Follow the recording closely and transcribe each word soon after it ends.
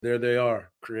There they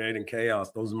are, creating chaos.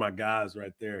 Those are my guys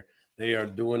right there. They are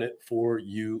doing it for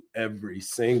you every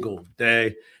single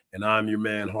day. And I'm your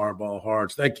man, Hardball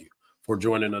Hardge. Thank you for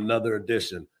joining another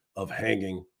edition of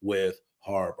Hanging with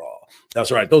Hardball. That's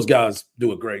right. Those guys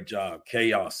do a great job.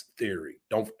 Chaos theory.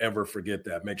 Don't ever forget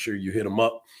that. Make sure you hit them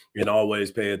up and always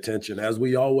pay attention. As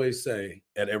we always say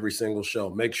at every single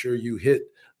show, make sure you hit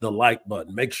the like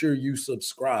button. Make sure you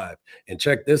subscribe. And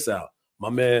check this out. My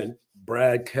man,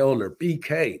 Brad Kellner,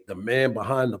 BK, the man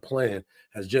behind the plan,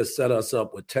 has just set us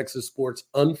up with Texas Sports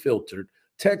Unfiltered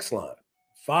text line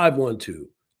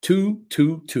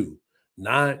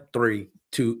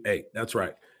 512-222-9328. That's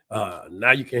right.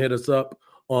 Now you can hit us up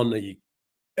on the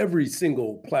every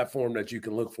single platform that you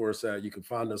can look for us at. You can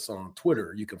find us on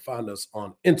Twitter. You can find us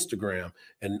on Instagram.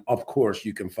 And, of course,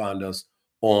 you can find us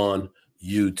on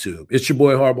YouTube. It's your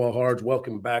boy, Hardball Hardge.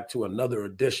 Welcome back to another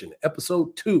edition,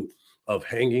 episode 2 of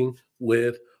Hanging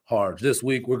with Hardge. This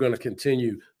week, we're going to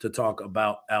continue to talk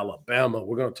about Alabama.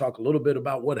 We're going to talk a little bit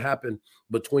about what happened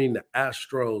between the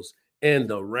Astros and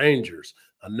the Rangers.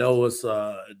 I know it's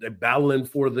they're battling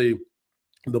for the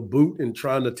boot and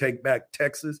trying to take back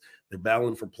Texas. They're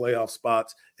battling for playoff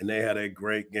spots, and they had a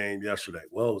great game yesterday.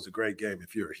 Well, it was a great game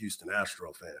if you're a Houston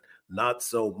Astro fan. Not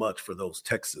so much for those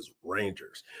Texas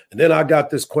Rangers. And then I got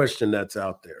this question that's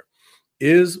out there.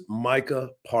 Is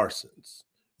Micah Parsons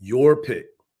your pick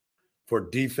for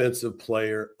Defensive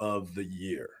Player of the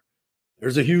Year?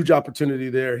 There's a huge opportunity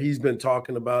there. He's been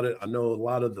talking about it. I know a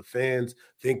lot of the fans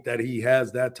think that he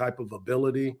has that type of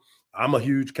ability. I'm a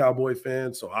huge Cowboy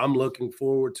fan, so I'm looking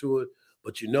forward to it.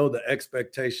 But you know the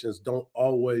expectations don't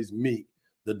always meet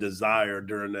the desire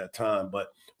during that time. But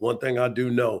one thing I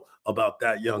do know about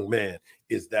that young man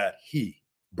is that he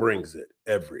brings it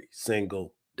every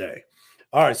single day.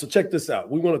 All right, so check this out.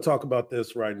 We want to talk about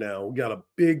this right now. We got a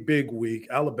big week,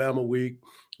 Alabama week.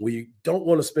 We don't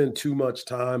want to spend too much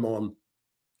time on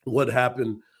what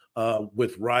happened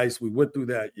with Rice. We went through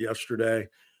that yesterday.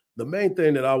 The main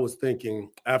thing that I was thinking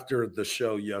after the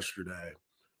show yesterday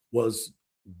was,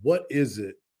 what is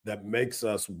it that makes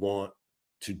us want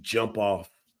to jump off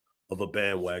of a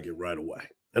bandwagon right away?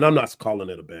 And I'm not calling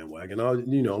it a bandwagon.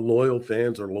 Loyal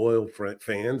fans are loyal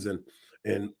fans,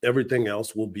 and everything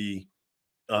else will be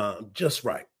just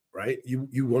right?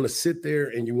 You want to sit there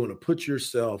and you want to put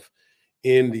yourself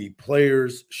in the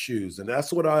player's shoes. And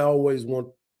that's what I always want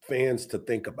fans to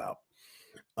think about.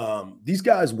 These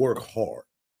guys work hard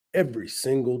every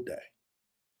single day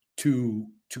to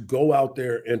go out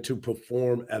there and to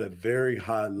perform at a very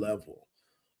high level.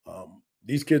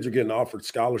 These kids are getting offered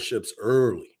scholarships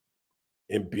early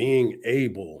and being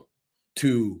able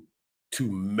to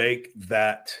make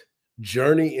that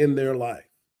journey in their life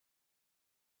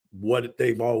what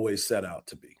they've always set out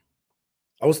to be.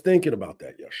 I was thinking about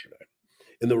that yesterday.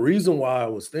 And the reason why I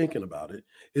was thinking about it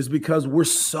is because we're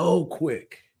so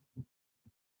quick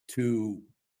to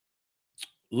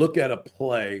look at a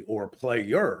play or a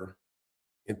player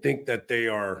and think that they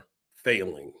are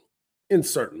failing in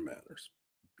certain manners.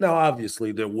 Now,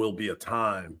 obviously, there will be a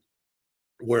time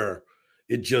where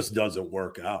it just doesn't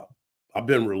work out. I've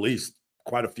been released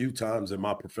quite a few times in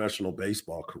my professional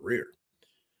baseball career.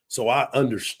 So I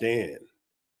understand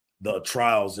the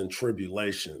trials and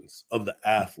tribulations of the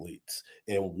athletes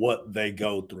and what they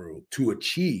go through to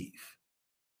achieve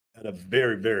at a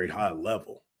very, very high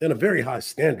level and a very high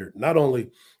standard. Not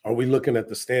only are we looking at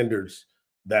the standards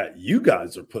that you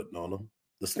guys are putting on them,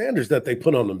 the standards that they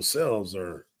put on themselves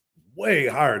are way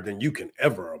higher than you can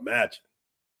ever imagine.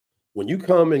 When you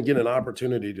come and get an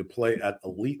opportunity to play at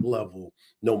elite level,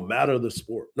 no matter the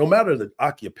sport, no matter the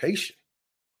occupation,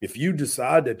 if you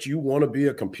decide that you want to be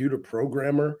a computer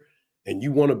programmer and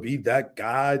you want to be that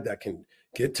guy that can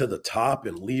get to the top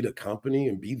and lead a company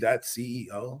and be that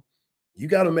CEO, you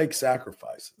got to make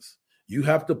sacrifices. You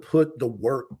have to put the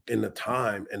work and the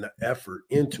time and the effort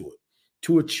into it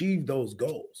to achieve those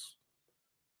goals.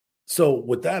 So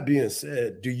with that being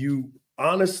said, do you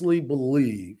honestly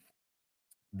believe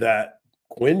that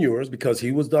Quinn Ewers, because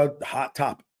he was the hot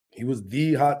topic, he was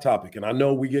the hot topic. And I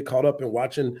know we get caught up in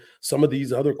watching some of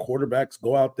these other quarterbacks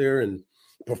go out there and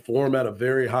perform at a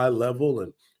very high level.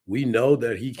 And we know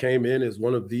that he came in as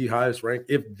one of the highest ranked,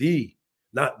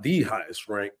 not the highest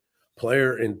ranked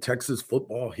player in Texas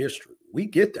football history. We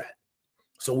get that.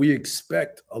 So we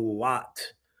expect a lot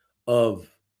of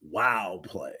wow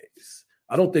plays.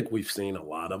 I don't think we've seen a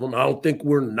lot of them. I don't think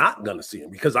we're not going to see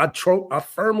them, because I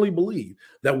firmly believe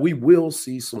that we will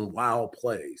see some wow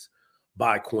plays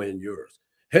by Quinn Ewers.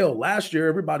 Hell, last year,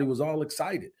 everybody was all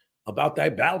excited about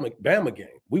that Bama game.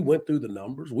 We went through the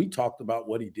numbers. We talked about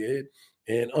what he did.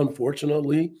 And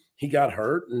unfortunately, he got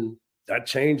hurt and That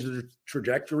changed the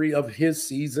trajectory of his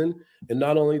season. And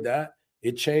not only that,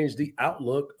 it changed the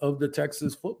outlook of the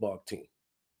Texas football team.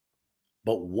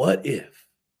 But what if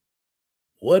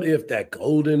that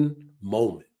golden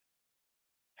moment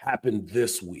happened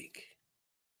this week?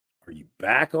 Are you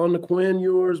back on the Quinn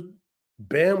Ewers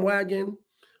bandwagon?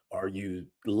 Are you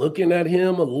looking at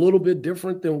him a little bit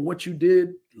different than what you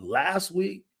did last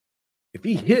week? If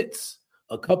he hits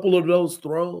a couple of those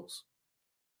throws,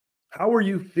 how are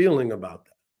you feeling about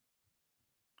that?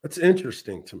 That's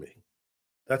interesting to me.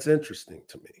 That's interesting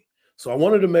to me. So I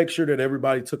wanted to make sure that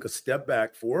everybody took a step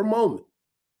back for a moment.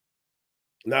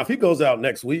 Now, if he goes out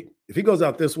next week, if he goes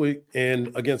out this week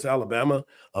and against Alabama,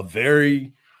 a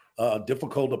very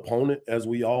difficult opponent, as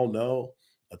we all know,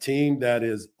 a team that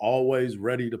is always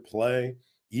ready to play,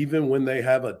 even when they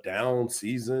have a down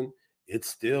season, it's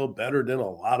still better than a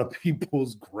lot of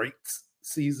people's great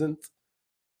seasons.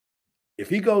 If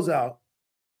he goes out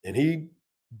and he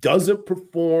doesn't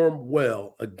perform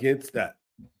well against that,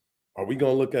 are we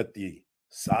going to look at the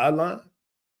sideline?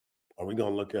 Are we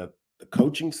going to look at the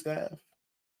coaching staff?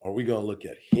 Are we going to look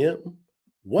at him?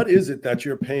 What is it that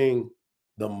you're paying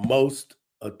the most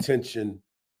attention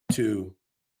to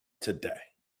today?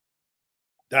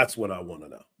 That's what I want to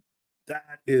know.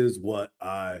 That is what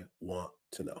I want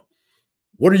to know.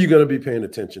 What are you going to be paying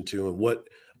attention to, and what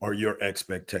are your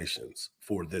expectations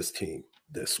for this team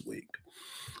this week?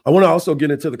 I want to also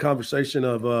get into the conversation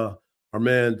of our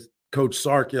man, Coach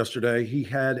Sark, yesterday. He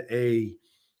had a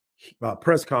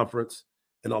press conference,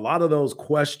 and a lot of those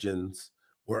questions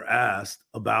were asked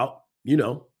about,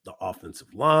 the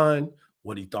offensive line,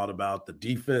 what he thought about the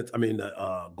defense. I mean,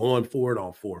 going forward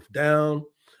on fourth down.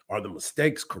 Are the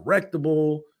mistakes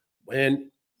correctable? And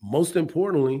most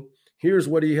importantly, here's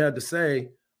what he had to say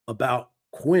about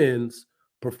Quinn's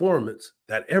performance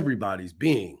that everybody's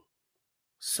being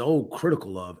so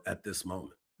critical of at this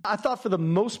moment. I thought for the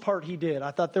most part he did.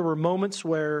 I thought there were moments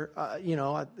where, I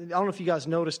don't know if you guys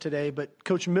noticed today, but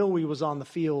Coach Milwee was on the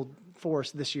field for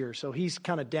us this year. So he's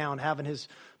kind of down having his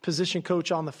position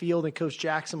coach on the field, and Coach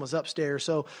Jackson was upstairs.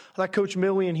 So I thought Coach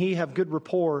Milwee and he have good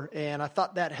rapport, and I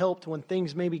thought that helped when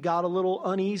things maybe got a little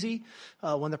uneasy,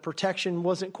 when the protection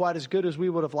wasn't quite as good as we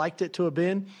would have liked it to have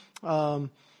been.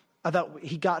 I thought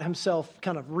he got himself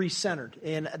kind of recentered,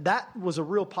 and that was a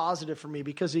real positive for me,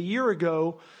 because a year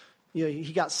ago,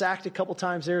 he got sacked a couple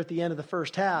times there at the end of the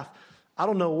first half. I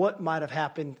don't know what might have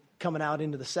happened coming out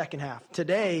into the second half.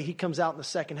 Today, he comes out in the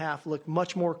second half, looked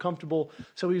much more comfortable,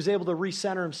 so he was able to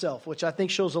recenter himself, which I think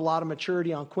shows a lot of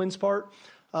maturity on Quinn's part.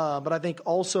 But I think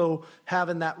also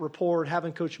having that rapport,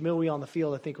 having Coach Milwee on the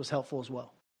field, I think was helpful as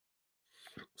well.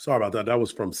 Sorry about that. That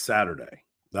was from Saturday.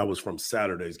 That was from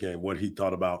Saturday's game, what he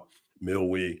thought about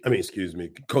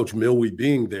Coach Milwee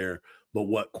being there, but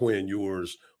what Quinn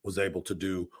Ewers was able to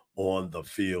do on the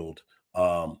field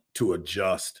to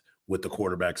adjust with the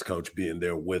quarterback's coach being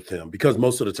there with him. Because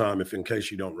most of the time, if in case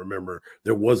you don't remember,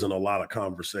 there wasn't a lot of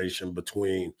conversation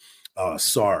between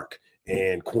Sark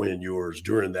and Quinn Ewers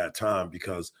during that time,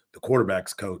 because the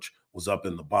quarterback's coach was up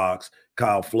in the box.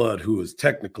 Kyle Flood, who is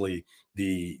technically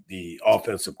the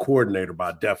offensive coordinator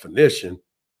by definition,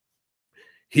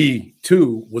 he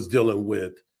too was dealing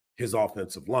with his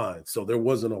offensive line. So there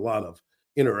wasn't a lot of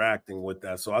interacting with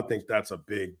that. So I think that's a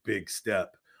big, big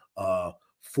step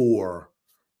for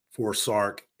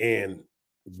Sark and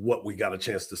what we got a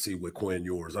chance to see with Quinn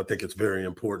Ewers. I think it's very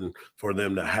important for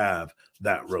them to have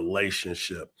that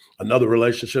relationship. Another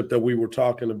relationship that we were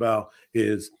talking about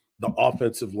is the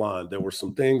offensive line. There were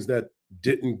some things that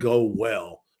didn't go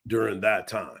well during that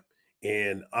time.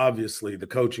 And obviously the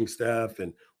coaching staff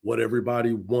and what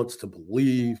everybody wants to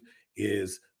believe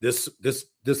is this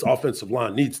offensive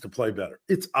line needs to play better.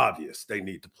 It's obvious they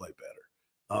need to play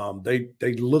better.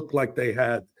 They look like they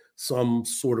had some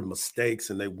sort of mistakes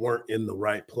and they weren't in the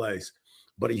right place.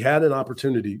 But he had an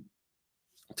opportunity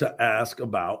to ask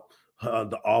about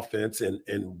the offense and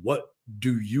what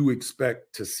do you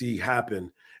expect to see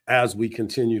happen as we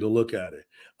continue to look at it.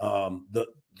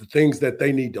 The things that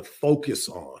they need to focus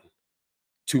on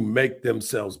to make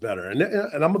themselves better. And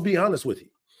I'm going to be honest with you.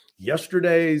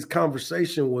 Yesterday's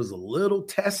conversation was a little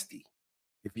testy,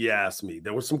 if you ask me.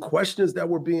 There were some questions that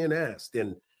were being asked.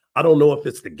 And I don't know if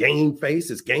it's the game face,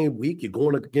 it's game week, you're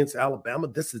going against Alabama.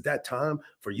 This is that time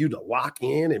for you to lock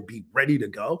in and be ready to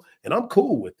go. And I'm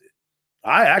cool with it.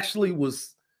 I actually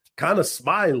was kind of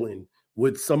smiling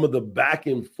with some of the back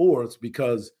and forths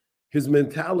because his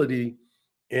mentality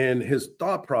and his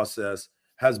thought process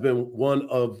has been one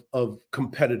of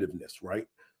competitiveness, right?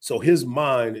 So his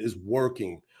mind is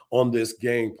working on this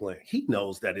game plan. He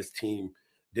knows that his team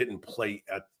didn't play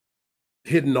at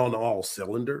hitting on all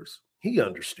cylinders. He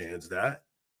understands that.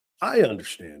 I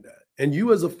understand that. And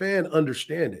you as a fan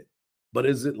understand it. But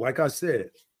is it, like I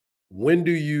said, when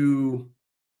do you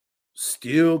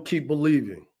still keep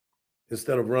believing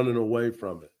instead of running away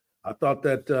from it? I thought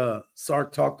that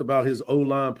Sark talked about his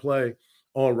O-line play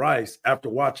on Rice after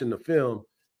watching the film,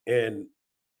 and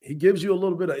he gives you a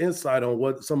little bit of insight on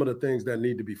what some of the things that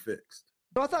need to be fixed.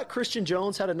 I thought Christian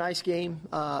Jones had a nice game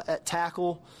at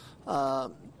tackle.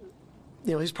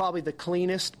 He's probably the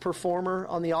cleanest performer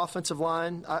on the offensive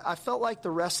line. I felt like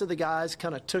the rest of the guys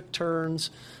kind of took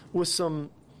turns with some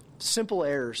simple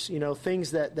errors,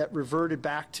 things that reverted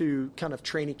back to kind of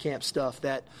training camp stuff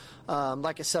that,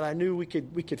 like I said, I knew we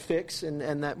could fix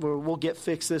and that we'll get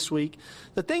fixed this week.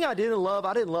 The thing I didn't love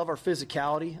our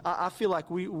physicality. I feel like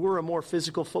we're a more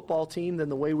physical football team than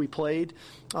the way we played.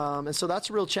 And so that's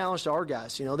a real challenge to our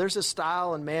guys. There's a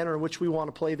style and manner in which we want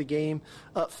to play the game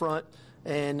up front.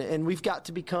 And we've got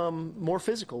to become more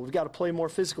physical. We've got to play more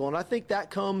physical. And I think that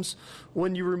comes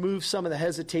when you remove some of the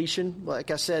hesitation.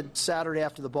 Like I said, Saturday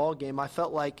after the ball game, I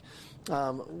felt like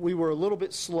we were a little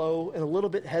bit slow and a little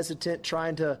bit hesitant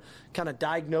trying to kind of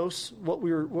diagnose what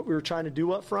we were trying to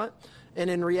do up front. And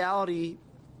in reality,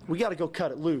 we got to go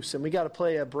cut it loose, and we got to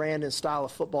play a brand and style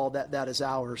of football that is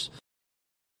ours.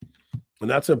 And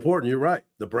that's important. You're right.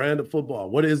 The brand of football.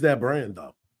 What is that brand,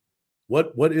 though?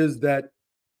 What is that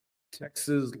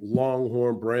Texas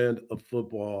Longhorn brand of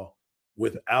football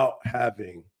without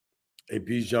having a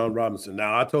Bijan Robinson?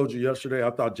 Now, I told you yesterday, I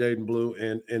thought Jaden Blue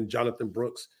and Jonathan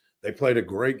Brooks, they played a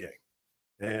great game.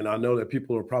 And I know that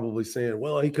people are probably saying,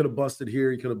 well, he could have busted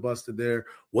here, he could have busted there.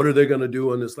 What are they going to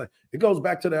do in this line? It goes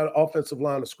back to that offensive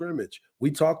line of scrimmage.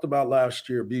 We talked about last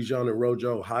year, Bijan and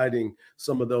Rojo hiding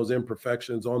some of those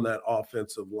imperfections on that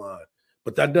offensive line.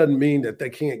 But that doesn't mean that they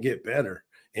can't get better.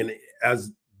 And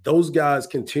as those guys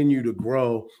continue to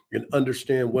grow and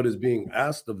understand what is being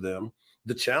asked of them,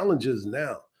 the challenge is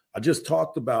now. I just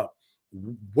talked about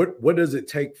what does it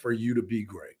take for you to be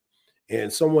great?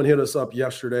 And someone hit us up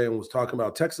yesterday and was talking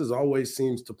about Texas always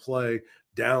seems to play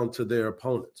down to their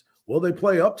opponents. Well, they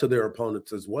play up to their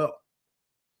opponents as well.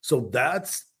 So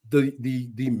that's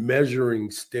the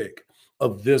measuring stick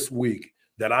of this week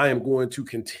that I am going to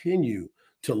continue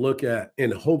to look at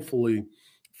and hopefully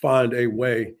find a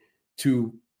way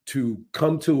to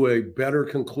come to a better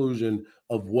conclusion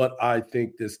of what I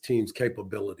think this team's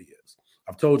capability is.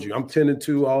 I've told you, I'm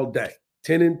 10-2 all day,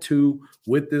 10-2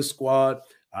 with this squad.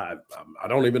 I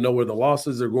don't even know where the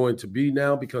losses are going to be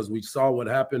now because we saw what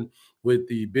happened with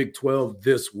the Big 12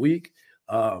 this week.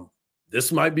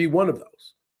 This might be one of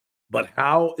those. But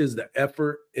how is the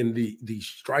effort and the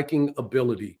striking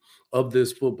ability of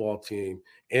this football team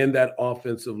and that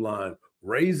offensive line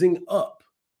raising up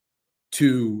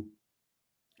to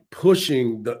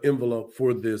pushing the envelope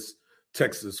for this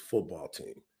Texas football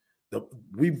team?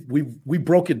 We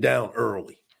broke it down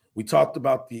early. We talked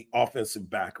about the offensive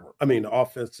wide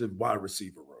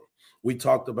receiver room. We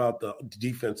talked about the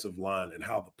defensive line and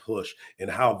how the push and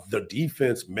how the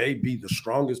defense may be the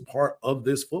strongest part of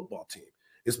this football team.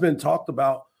 It's been talked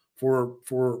about for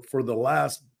the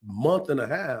last month and a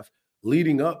half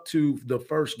leading up to the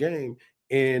first game,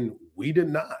 and we did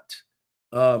not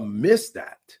miss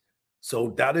that.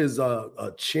 So that is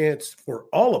a chance for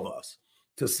all of us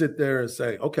to sit there and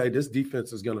say, okay, this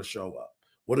defense is going to show up.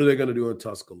 What are they going to do in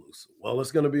Tuscaloosa? Well,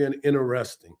 it's going to be an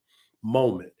interesting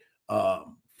moment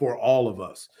for all of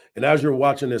us. And as you're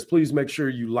watching this, please make sure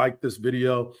you like this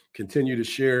video, continue to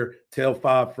share, tell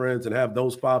 5 friends, and have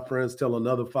those 5 friends tell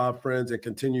another 5 friends, and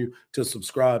continue to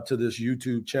subscribe to this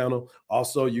YouTube channel.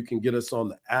 Also, you can get us on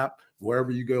the app.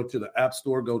 Wherever you go to the App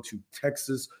Store, go to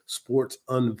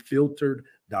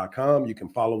TexasSportsUnfiltered.com. You can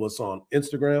follow us on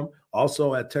Instagram,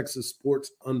 also at Texas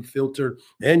Sports Unfiltered.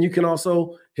 And you can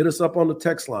also hit us up on the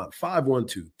text line,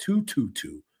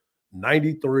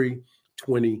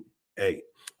 512-222-9328.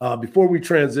 Before we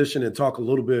transition and talk a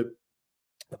little bit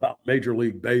about Major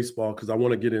League Baseball, because I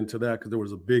want to get into that because there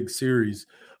was a big series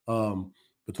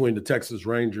between the Texas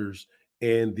Rangers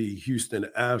and the Houston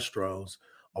Astros.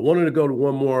 I wanted to go to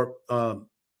one more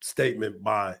statement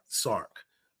by Sark.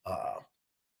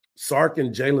 Sark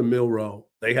and Jalen Milroe,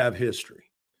 they have history.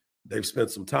 They've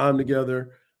spent some time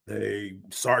together.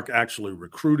 Sark actually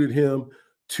recruited him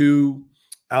to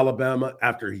Alabama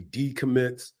after he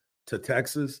decommits to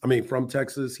Texas. From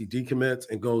Texas, he decommits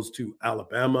and goes to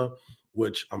Alabama,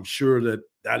 which I'm sure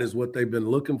that is what they've been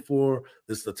looking for.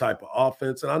 This is the type of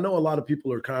offense. And I know a lot of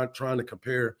people are kind of trying to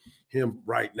compare him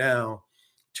right now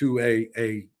to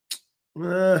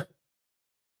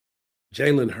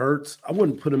Jalen Hurts. I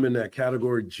wouldn't put him in that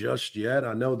category just yet.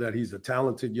 I know that he's a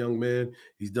talented young man.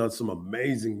 He's done some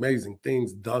amazing, amazing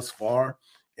things thus far.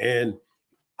 And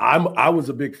I was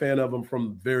a big fan of him from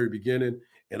the very beginning.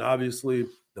 And obviously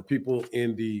the people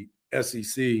in the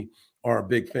SEC are a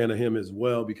big fan of him as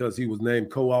well because he was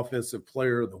named co-offensive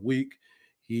player of the week.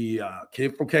 He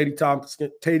came from Katie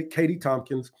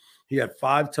Tompkins. He had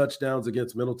 5 touchdowns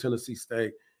against Middle Tennessee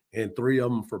State, and 3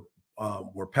 of them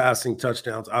were passing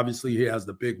touchdowns. Obviously, he has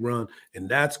the big run, and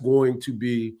that's going to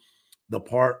be the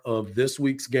part of this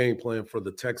week's game plan for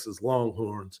the Texas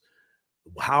Longhorns.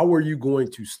 How are you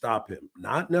going to stop him?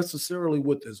 Not necessarily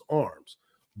with his arms,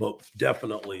 but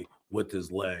definitely with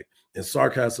his leg. And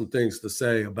Sark has some things to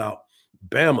say about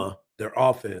Bama, their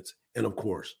offense, and, of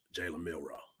course, Jalen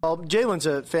Milroe. Well, Jalen's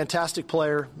a fantastic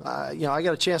player. I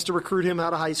got a chance to recruit him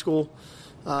out of high school.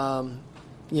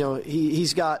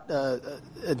 He's got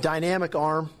a dynamic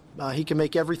arm. He can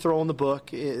make every throw in the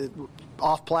book,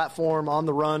 off platform, on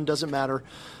the run, doesn't matter.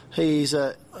 He's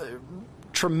a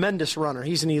tremendous runner.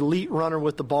 He's an elite runner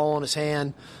with the ball in his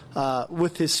hand,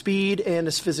 with his speed and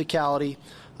his physicality.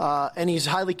 And he's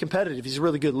highly competitive. He's a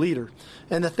really good leader.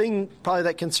 And the thing probably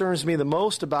that concerns me the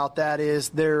most about that is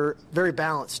they're very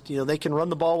balanced. They can run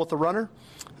the ball with the runner.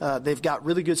 They've got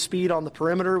really good speed on the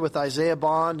perimeter with Isaiah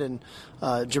Bond and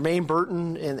Jermaine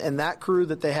Burton and that crew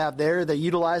that they have there. They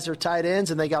utilize their tight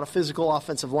ends, and they got a physical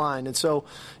offensive line. And so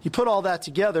you put all that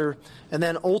together, and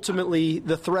then ultimately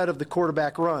the threat of the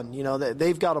quarterback run.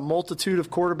 They've got a multitude of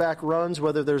quarterback runs,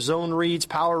 whether they're zone reads,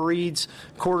 power reads,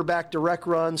 quarterback direct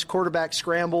runs, quarterback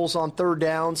scrambles on third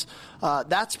downs.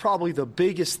 That's probably the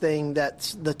biggest thing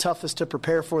that's the toughest to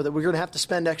prepare for, that we're going to have to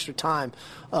spend extra time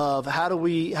of how do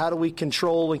we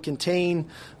control and contain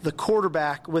the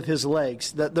quarterback with his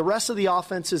legs. The rest of the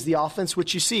offense is the offense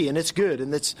which you see, and it's good,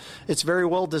 and it's very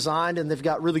well designed, and they've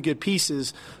got really good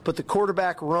pieces. But the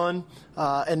quarterback run,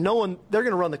 and they're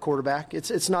going to run the quarterback.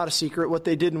 It's not a secret. What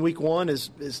they did in week 1 is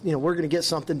we're going to get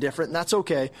something different, and that's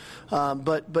okay.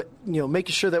 But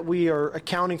making sure that we are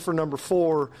accounting for number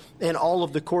 4 in all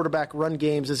of the quarterback run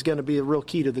games is going to be a real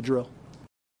key to the drill.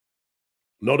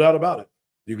 No doubt about it.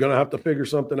 You're going to have to figure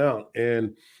something out.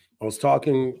 And I was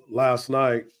talking last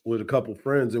night with a couple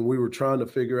friends, and we were trying to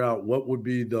figure out what would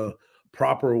be the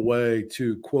proper way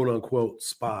to quote unquote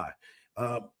spy.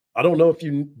 I don't know if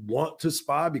you want to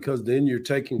spy, because then you're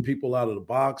taking people out of the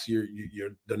box. You're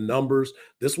the numbers.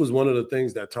 This was one of the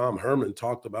things that Tom Herman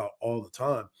talked about all the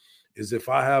time, is if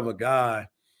I have a guy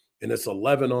and it's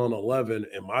 11 on 11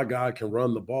 and my guy can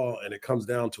run the ball and it comes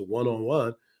down to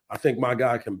 1-on-1, I think my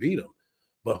guy can beat him.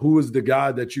 But who is the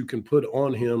guy that you can put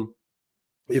on him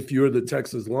if you're the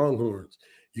Texas Longhorns?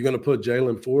 You're going to put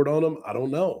Jalen Ford on him? I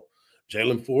don't know.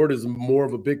 Jalen Ford is more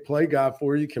of a big play guy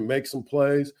for you, can make some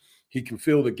plays. He can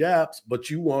fill the gaps, but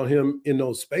you want him in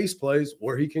those space plays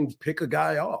where he can pick a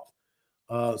guy off.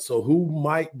 So who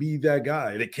might be that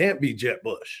guy? And it can't be Jett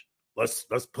Bush. Let's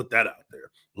put that out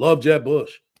there. Love Jett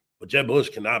Bush, but Jett Bush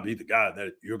cannot be the guy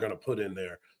that you're going to put in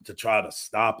there to try to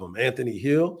stop him. Anthony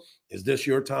Hill, is this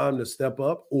your time to step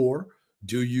up, or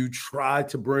do you try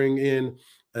to bring in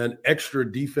an extra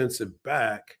defensive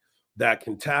back that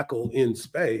can tackle in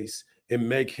space and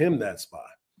make him that spy?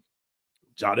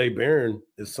 Jahdae Barron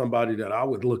is somebody that I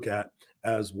would look at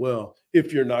as well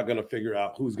if you're not going to figure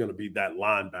out who's going to be that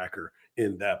linebacker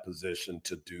in that position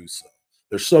to do so.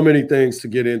 There's so many things to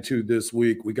get into this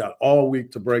week. We got all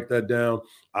week to break that down.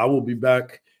 I will be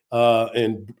back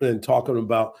and talking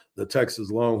about the Texas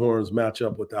Longhorns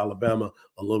matchup with Alabama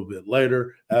a little bit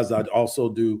later, as I also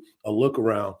do a look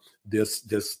around this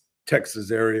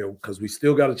Texas area, because we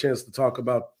still got a chance to talk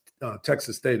about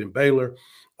Texas State and Baylor.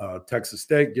 Texas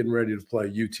State getting ready to play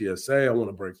UTSA. I want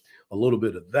to break a little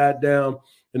bit of that down.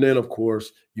 And then, of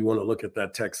course, you want to look at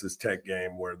that Texas Tech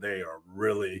game where they are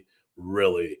really,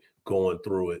 really going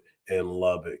through it in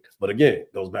Lubbock. But again,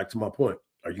 it goes back to my point.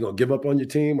 Are you going to give up on your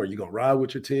team? Are you going to ride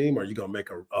with your team? Are you going to make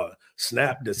a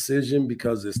snap decision,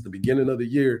 because it's the beginning of the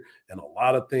year and a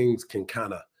lot of things can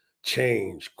kind of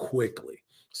change quickly?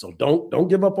 So don't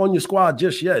give up on your squad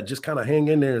just yet. Just kind of hang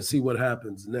in there and see what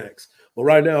happens next. But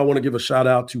right now, I want to give a shout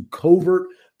out to Covert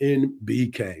in Bee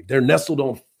Cave. They're nestled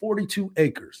on 42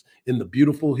 acres in the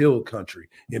beautiful hill country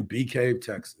in Bee Cave,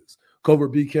 Texas.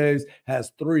 Covert Bee Caves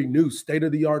has 3 new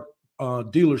state-of-the-art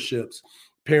dealerships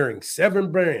pairing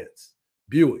 7 brands: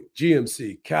 Buick,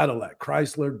 GMC, Cadillac,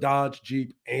 Chrysler, Dodge,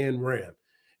 Jeep, and Ram,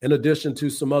 in addition to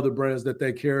some other brands that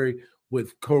they carry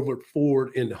with Covert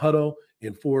Ford in Hutto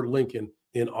and Ford Lincoln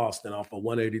in Austin off of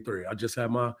 183. I just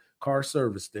had my car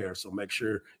service there, so make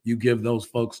sure you give those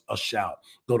folks a shout.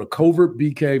 Go to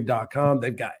covertbcave.com.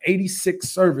 They've got 86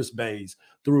 service bays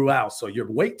throughout, so your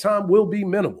wait time will be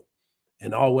minimal.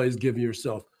 And always give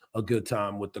yourself a good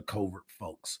time with the Covert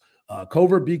folks.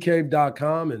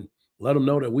 Covertbcave.com, and let them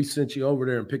know that we sent you over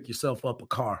there and pick yourself up a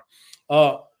car.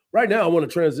 Right now, I want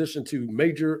to transition to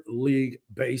Major League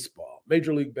Baseball.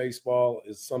 Major League Baseball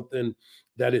is something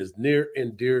that is near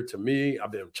and dear to me.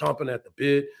 I've been chomping at the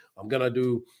bit. I'm going to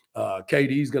do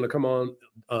KD's going to come on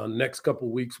next couple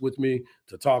of weeks with me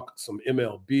to talk some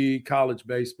MLB, college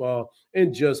baseball,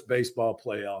 and just baseball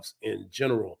playoffs in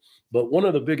general. But one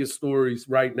of the biggest stories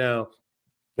right now,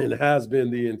 and has been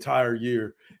the entire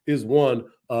year, is one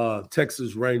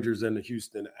Texas Rangers and the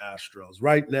Houston Astros.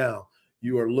 Right now,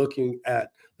 you are looking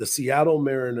at the Seattle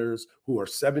Mariners, who are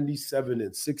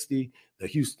 77-60, the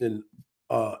Houston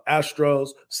Astros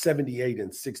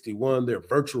 78-61. They're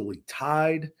virtually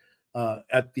tied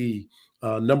at the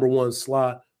number one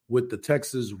slot, with the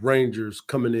Texas Rangers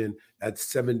coming in at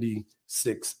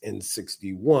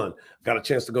 76-61. Got a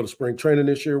chance to go to spring training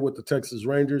this year with the Texas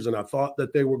Rangers, and I thought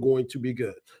that they were going to be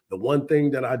good. The one thing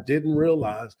that I didn't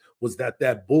realize was that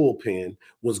bullpen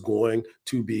was going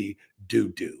to be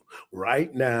doo-doo.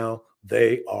 Right now,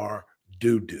 they are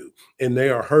doo-doo, and they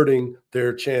are hurting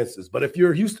their chances. But if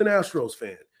you're a Houston Astros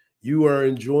fan, you are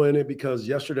enjoying it, because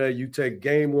yesterday you take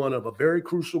game one of a very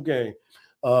crucial game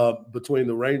between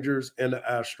the Rangers and the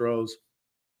Astros.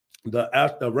 The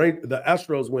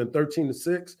Astros win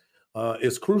 13-6.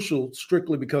 It's crucial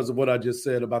strictly because of what I just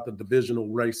said about the divisional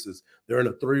races. They're in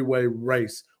a three-way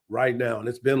race right now, and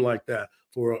it's been like that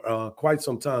for quite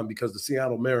some time, because the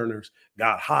Seattle Mariners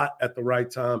got hot at the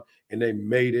right time and they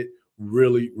made it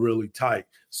really, really tight.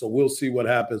 So we'll see what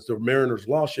happens. The Mariners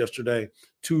lost yesterday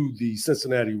to the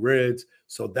Cincinnati Reds,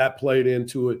 so that played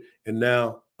into it. And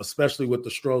now, especially with the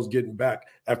Astros getting back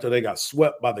after they got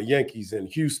swept by the Yankees in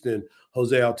Houston,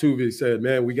 Jose Altuve said,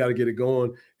 man, we got to get it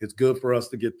going. It's good for us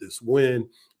to get this win,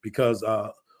 because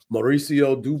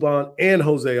Mauricio Dubon and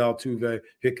Jose Altuve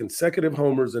hit consecutive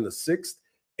homers in the 6th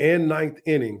and 9th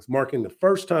innings, marking the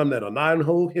first time that a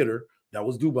 9-hole hitter, that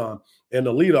was Dubon, and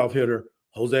the leadoff hitter,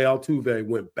 Jose Altuve,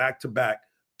 went back-to-back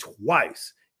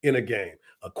twice in a game,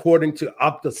 according to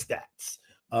OptaStats.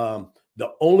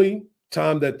 The only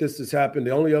time that this has happened,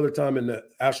 the only other time in the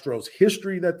Astros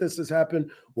history that this has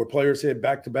happened, where players hit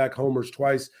back-to-back homers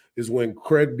twice, is when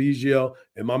Craig Biggio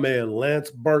and my man Lance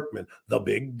Berkman, the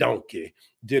big donkey,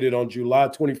 did it on July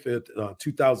 25th,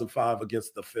 2005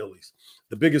 against the Phillies.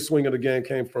 The biggest swing of the game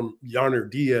came from Yarner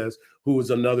Diaz, who was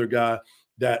another guy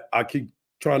that I keep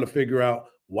trying to figure out,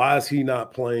 why is he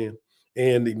not playing?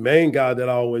 And the main guy that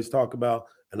I always talk about,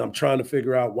 and I'm trying to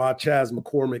figure out why Chas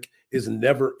McCormick is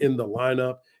never in the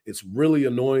lineup. It's really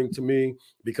annoying to me,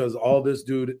 because all this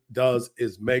dude does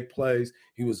is make plays.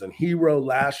 He was a hero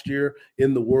last year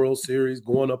in the World Series,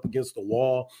 going up against the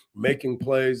wall, making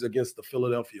plays against the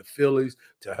Philadelphia Phillies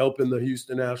to helping the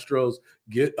Houston Astros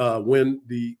win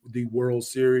the World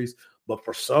Series. But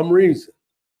for some reason,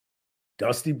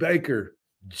 Dusty Baker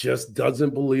just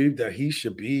doesn't believe that he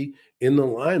should be in the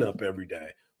lineup every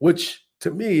day, which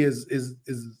to me is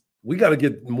we got to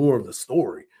get more of the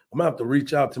story. I'm gonna have to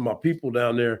reach out to my people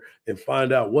down there and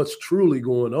find out what's truly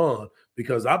going on,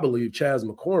 because I believe Chas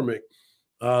McCormick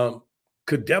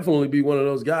could definitely be one of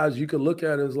those guys you could look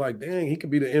at and it's like, dang, he could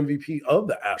be the MVP of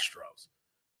the Astros.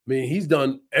 I mean, he's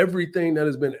done everything that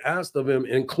has been asked of him,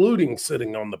 including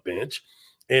sitting on the bench,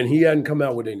 and he hadn't come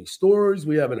out with any stories.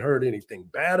 We haven't heard anything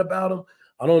bad about him.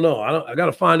 I don't know. I got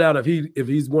to find out if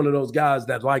he's one of those guys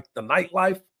that like the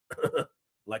nightlife,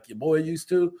 like your boy used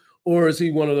to, or is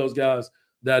he one of those guys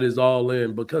that is all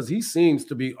in? Because he seems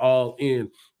to be all in.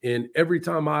 And every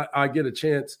time I get a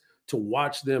chance to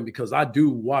watch them, because I do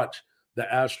watch the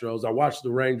Astros, I watch the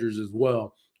Rangers as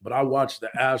well, but I watch the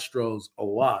Astros a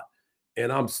lot,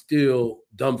 and I'm still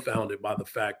dumbfounded by the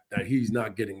fact that he's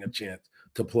not getting a chance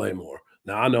to play more.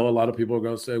 Now, I know a lot of people are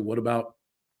going to say, what about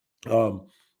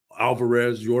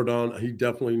Alvarez, Jordan? He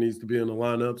definitely needs to be in the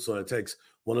lineup. So it takes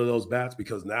one of those bats,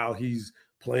 because now he's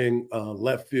playing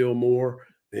left field more.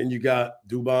 Then you got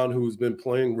Dubon, who's been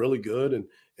playing really good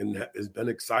and has been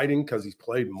exciting, because he's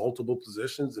played multiple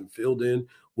positions and filled in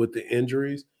with the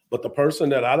injuries. But the person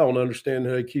that I don't understand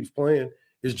how he keeps playing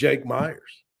is Jake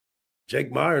Myers.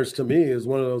 Jake Myers, to me, is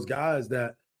one of those guys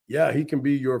that, yeah, he can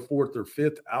be your 4th or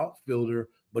 5th outfielder,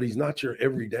 but he's not your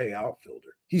everyday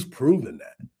outfielder. He's proven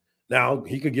that. Now,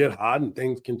 he could get hot and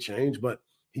things can change, but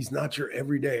he's not your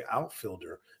everyday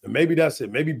outfielder. And maybe that's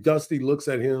it. Maybe Dusty looks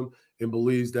at him and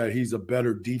believes that he's a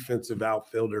better defensive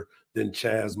outfielder than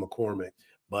Chas McCormick.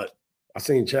 But I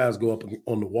seen Chas go up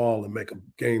on the wall and make a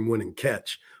game-winning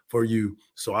catch for you.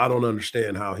 So I don't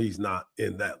understand how he's not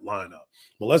in that lineup.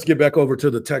 Well, let's get back over to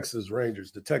the Texas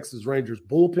Rangers. The Texas Rangers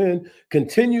bullpen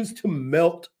continues to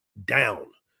melt down.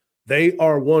 They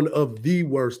are one of the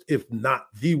worst, if not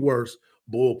the worst,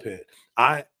 bullpen.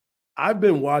 I I've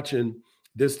been watching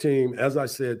this team, as I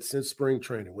said, since spring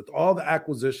training. With all the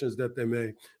acquisitions that they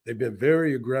made, they've been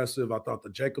very aggressive. I thought the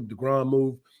Jacob deGrom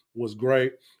move was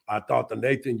great. I thought the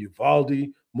Nathan Uvalde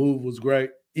move was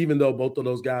great, even though both of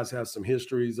those guys have some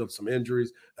histories of some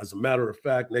injuries. As a matter of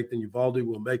fact, Nathan Uvalde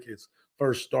will make his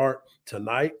first start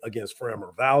tonight against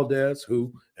Framber Valdez,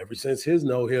 who, ever since his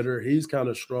no-hitter, he's kind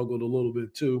of struggled a little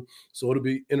bit too. So it'll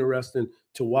be interesting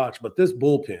to watch. But this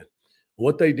bullpen,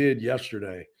 what they did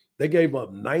yesterday, they gave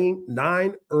up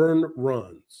nine earned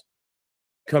runs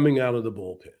coming out of the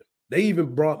bullpen. They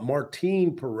even brought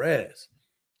Martin Perez,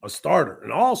 a starter,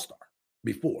 an all-star,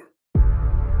 before.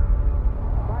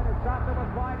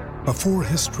 Before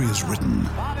history is written,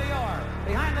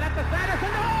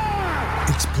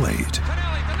 it's played.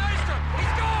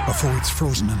 Before it's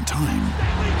frozen in time,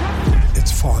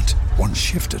 it's fought one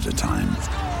shift at a time.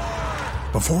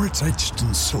 Before it's etched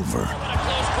in silver,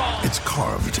 it's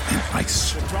carved in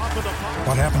ice.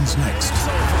 What happens next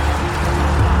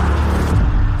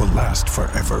will last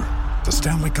forever. The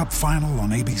Stanley Cup Final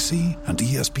on ABC and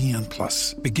ESPN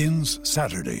Plus begins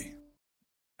Saturday.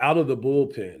 Out of the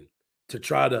bullpen to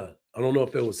try to, I don't know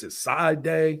if it was his side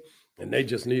day and they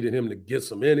just needed him to get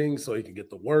some innings so he could get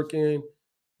the work in,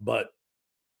 but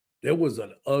it was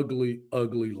an ugly,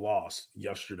 ugly loss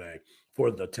yesterday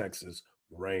for the Texas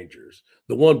Rangers.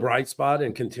 The one bright spot,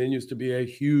 and continues to be a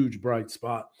huge bright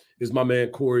spot, is my man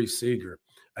Corey Seager.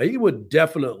 He would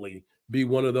definitely be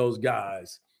one of those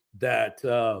guys that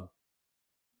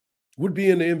would be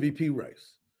in the MVP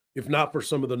race, if not for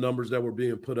some of the numbers that were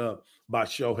being put up by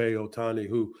Shohei Ohtani,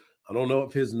 who I don't know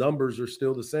if his numbers are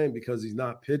still the same because he's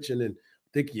not pitching. And I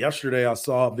think yesterday I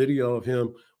saw a video of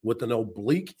him with an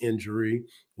oblique injury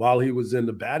while he was in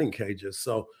the batting cages.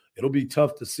 So it'll be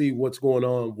tough to see what's going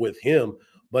on with him.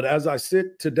 But as I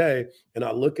sit today and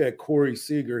I look at Corey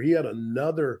Seager, he had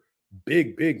another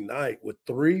big night with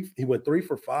he went 3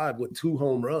 for 5 with 2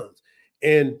 home runs.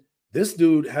 And this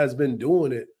dude has been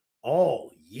doing it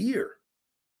all year.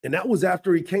 And that was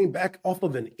after he came back off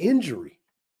of an injury.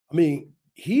 I mean,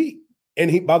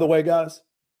 by the way, guys,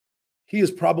 he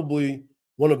is probably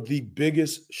one of the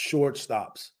biggest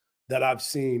shortstops that I've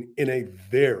seen in a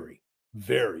very,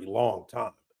 very long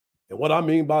time. And what I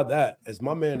mean by that is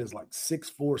my man is like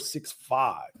 6'4",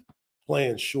 6'5",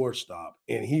 playing shortstop,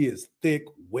 and he is thick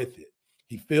with it.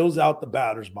 He fills out the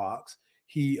batter's box.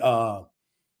 He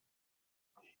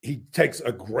takes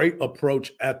a great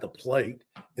approach at the plate,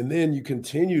 and then you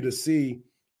continue to see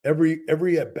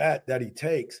every at bat that he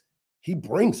takes, he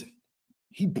brings it.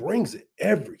 He brings it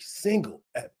every single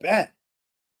at bat,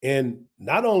 and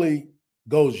not only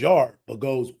goes yard but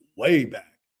goes way back.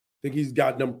 I think he's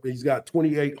got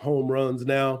 28 home runs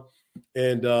now,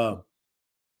 and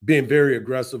being very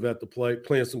aggressive at the plate,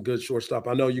 playing some good shortstop.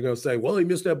 I know you're going to say, well, he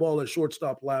missed that ball at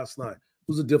shortstop last night. It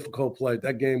was a difficult play.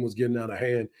 That game was getting out of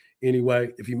hand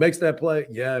anyway. If he makes that play,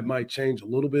 yeah, it might change a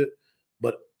little bit,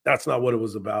 but that's not what it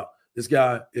was about. This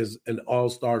guy is an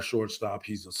all-star shortstop.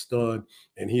 He's a stud,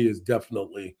 and he is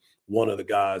definitely one of the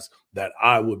guys that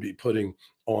I would be putting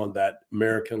on that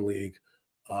American League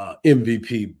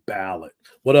MVP ballot.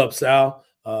 What up, Sal?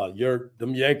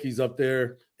 Them Yankees up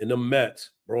there in the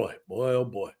Mets. Boy, oh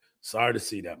boy. Sorry to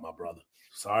see that, my brother.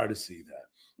 Sorry to see that.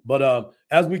 But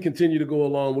as we continue to go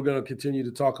along, we're going to continue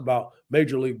to talk about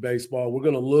Major League Baseball. We're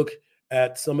going to look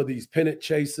at some of these pennant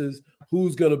chases,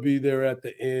 who's going to be there at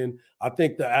the end. I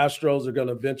think the Astros are going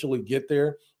to eventually get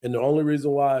there. And the only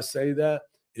reason why I say that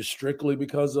is strictly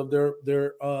because of their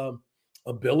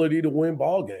ability to win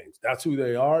ball games. That's who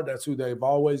they are. That's who they've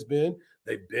always been.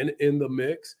 They've been in the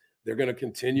mix. They're going to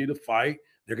continue to fight.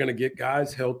 They're going to get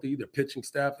guys healthy. Their pitching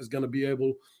staff is going to be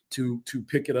able to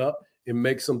pick it up and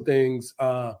make some things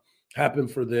happen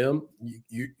for them.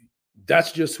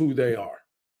 That's just who they are.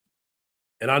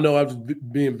 And I know I was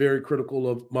being very critical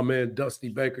of my man Dusty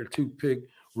Baker, toothpick,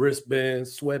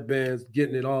 wristbands, sweatbands,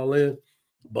 getting it all in.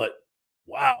 But,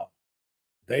 wow,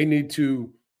 they need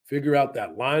to figure out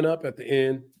that lineup at the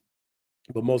end.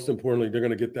 But most importantly, they're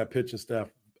going to get that pitching staff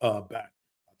back.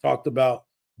 I talked about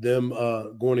them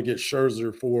going to get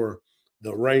Scherzer for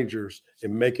the Rangers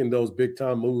and making those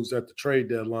big-time moves at the trade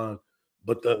deadline.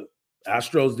 But the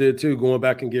Astros did too, going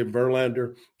back and get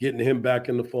Verlander, getting him back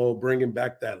in the fold, bringing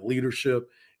back that leadership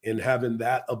and having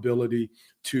that ability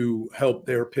to help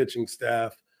their pitching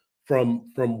staff from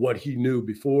what he knew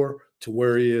before to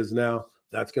where he is now.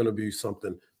 That's going to be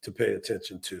something to pay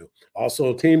attention to.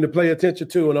 Also, a team to pay attention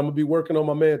to, and I'm going to be working on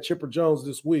my man Chipper Jones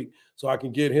this week so I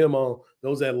can get him on.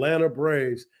 Those Atlanta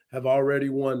Braves have already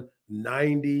won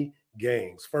 90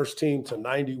 games. First team to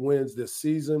 90 wins this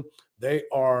season. They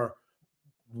are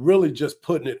really just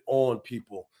putting it on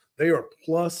people. They are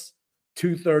plus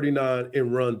 239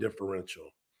 in run differential.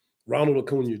 Ronald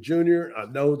Acuna Jr., I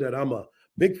know that I'm a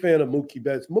big fan of Mookie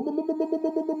Betts.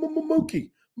 Mookie.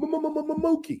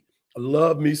 I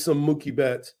love me some Mookie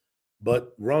Betts,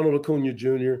 but Ronald Acuna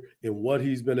Jr. and what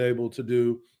he's been able to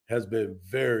do has been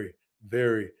very,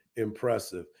 very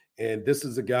impressive. And this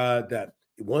is a guy that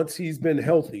once he's been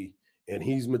healthy and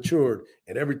he's matured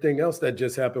and everything else that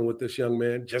just happened with this young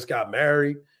man, just got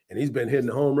married, and he's been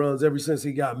hitting home runs ever since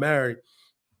he got married.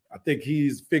 I think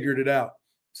he's figured it out.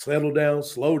 Settle down,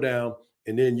 slow down,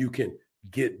 and then you can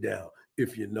get down,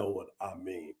 if you know what I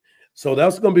mean. So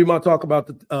that's going to be my talk about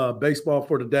the baseball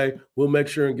for today. We'll make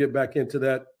sure and get back into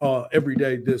that every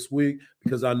day this week,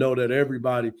 because I know that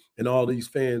everybody and all these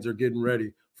fans are getting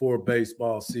ready for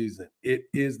baseball season. It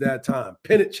is that time.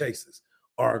 Pennant chases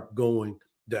are going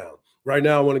down. Right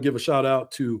now, I want to give a shout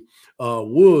out to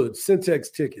Wood,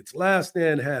 Syntex Tickets, Last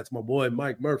Stand Hats, my boy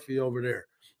Mike Murphy over there.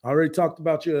 I already talked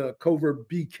about your Covert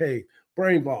BK,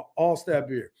 Brain Vault, All Stat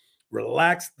Beer.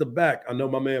 Relax the back. I know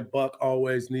my man Buck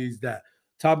always needs that.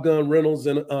 Top Gun Rentals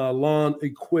and lawn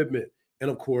equipment.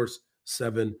 And, of course,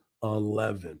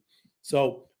 7-Eleven.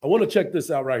 So I want to check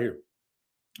this out right here.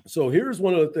 So here's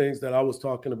one of the things that I was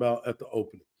talking about at the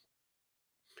opening.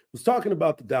 I was talking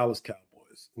about the Dallas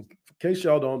Cowboys. In case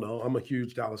y'all don't know, I'm a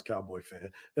huge Dallas Cowboy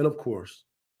fan. And, of course,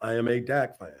 I am a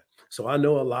Dak fan. So I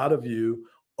know a lot of you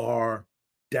are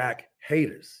Dak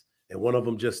haters. And one of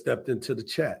them just stepped into the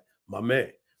chat, my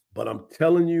man. But I'm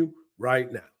telling you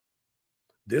right now,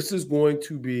 this is going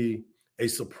to be a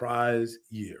surprise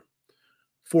year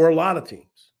for a lot of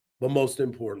teams, but most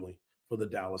importantly for the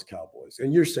Dallas Cowboys.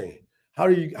 And you're saying,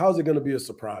 how's it going to be a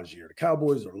surprise year? The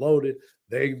Cowboys are loaded.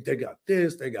 They got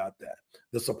this, they got that.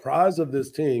 The surprise of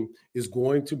this team is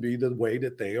going to be the way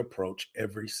that they approach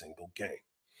every single game.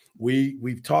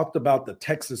 We've talked about the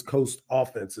Texas Coast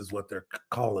offense is what they're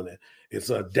calling it.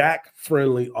 It's a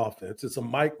Dak-friendly offense. It's a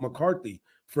Mike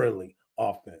McCarthy-friendly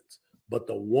offense. But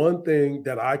the one thing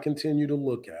that I continue to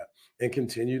look at and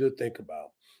continue to think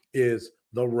about is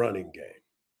the running game.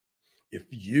 If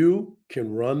you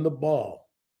can run the ball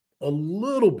a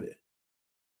little bit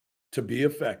to be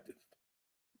effective,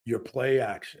 your play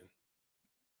action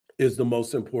is the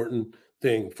most important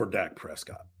thing for Dak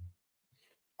Prescott.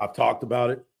 I've talked about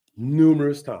it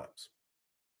numerous times.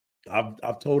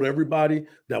 I've told everybody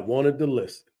that wanted to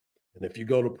listen. And if you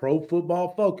go to Pro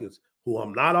Football Focus, who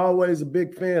I'm not always a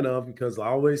big fan of, because I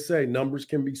always say numbers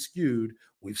can be skewed.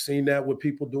 We've seen that with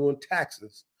people doing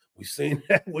taxes. We've seen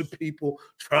that with people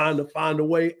trying to find a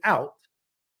way out.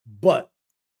 But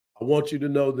I want you to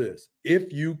know this.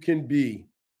 If you can be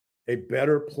a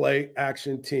better play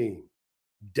action team,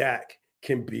 Dak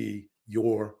can be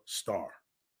your star.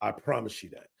 I promise you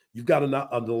that. You've got a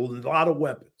lot of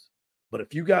weapons. But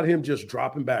if you got him just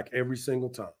dropping back every single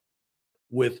time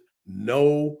with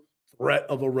no threat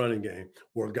of a running game,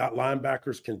 where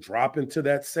linebackers can drop into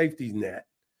that safety net,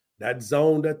 that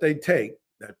zone that they take,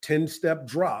 that 10-step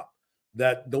drop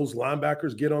that those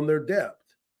linebackers get on their depth,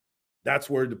 that's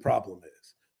where the problem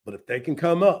is. But if they can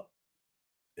come up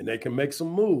and they can make some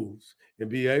moves and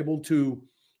be able to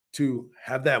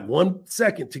have that 1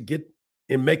 second to get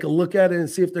and make a look at it and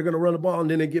see if they're going to run the ball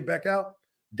and then they get back out,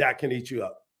 Dak can eat you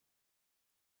up.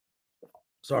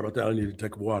 Sorry about that. I need to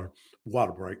take a water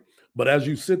break. But as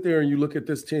you sit there and you look at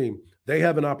this team, they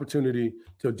have an opportunity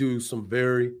to do some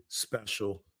very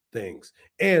special things.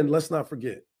 And let's not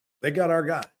forget, they got our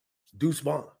guy, Deuce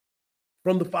Vaughn,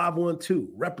 from the 512,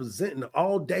 representing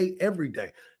all day, every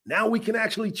day. Now we can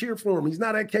actually cheer for him. He's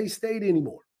not at K-State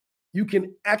anymore. You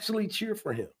can actually cheer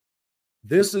for him.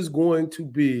 This is going to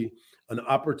be an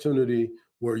opportunity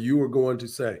where you are going to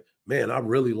say, man, I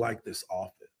really like this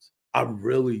offense. I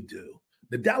really do.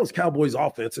 The Dallas Cowboys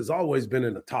offense has always been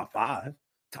in the top 5,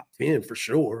 top 10 for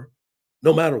sure,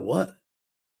 no matter what.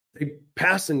 The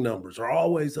passing numbers are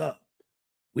always up.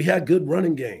 We had good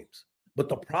running games, but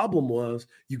the problem was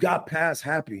you got pass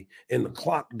happy and the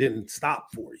clock didn't stop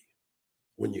for you.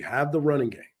 When you have the running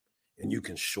game and you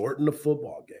can shorten the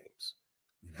football games,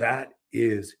 that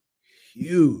is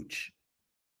huge,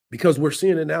 because we're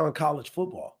seeing it now in college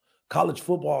football. College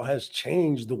football has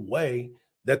changed the way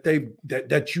that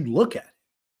that you look at it.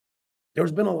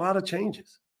 There's been a lot of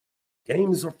changes.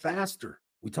 Games are faster.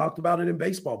 We talked about it in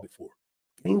baseball before.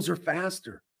 Games are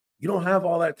faster. You don't have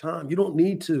all that time. You don't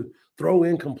need to throw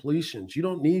in completions. You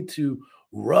don't need to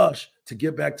rush to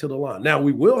get back to the line. Now,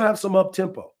 we will have some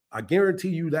up-tempo. I guarantee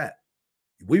you that.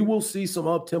 We will see some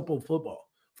up-tempo football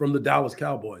from the Dallas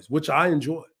Cowboys, which I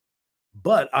enjoy.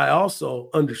 But I also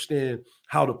understand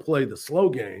how to play the slow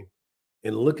game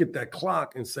and look at that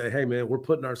clock and say, hey, man, we're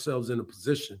putting ourselves in a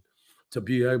position to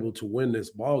be able to win this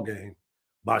ball game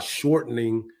by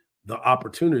shortening the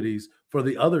opportunities for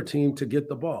the other team to get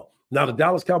the ball. Now, the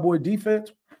Dallas Cowboy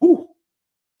defense,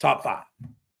 top 5.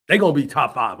 They're going to be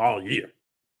top 5 all year.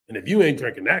 And if you ain't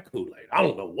drinking that Kool-Aid, I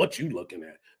don't know what you looking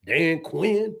at. Dan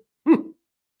Quinn,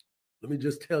 let me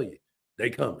just tell you, they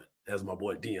coming, as my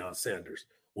boy Deion Sanders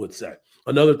would say.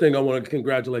 Another thing I want to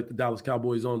congratulate the Dallas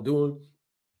Cowboys on doing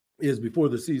is before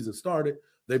the season started,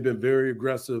 they've been very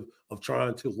aggressive of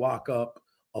trying to lock up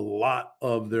a lot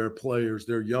of their players,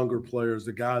 their younger players,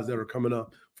 the guys that are coming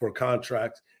up for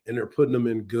contracts, and they're putting them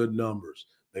in good numbers.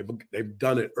 They've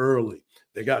done it early.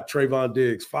 They got Trayvon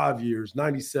Diggs, 5 years,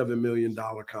 $97 million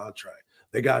contract.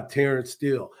 They got Terrence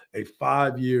Steele, a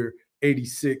 5-year,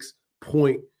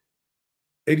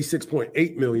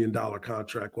 $86.8 million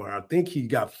contract where I think he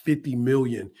got $50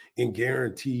 million in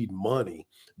guaranteed money.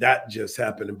 That just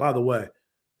happened. And by the way,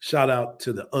 shout out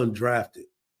to the undrafted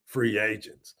free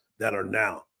agents that are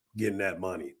now getting that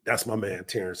money. That's my man,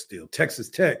 Terrence Steele. Texas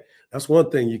Tech, that's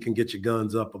one thing you can get your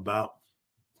guns up about.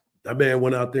 That man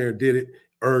went out there and did it,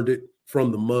 earned it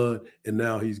from the mud, and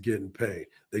now he's getting paid.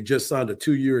 They just signed a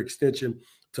 2-year extension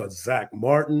to Zach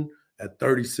Martin at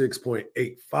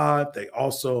 $36.85. They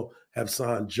also have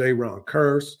signed Jaron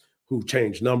Kearse, who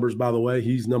changed numbers, by the way.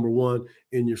 He's number 1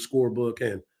 in your scorebook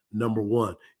and number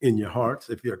 1 in your hearts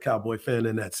if you're a Cowboy fan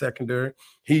in that secondary.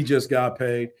 He just got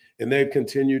paid, and they've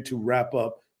continued to wrap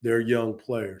up their young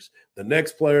players. The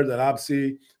next player that I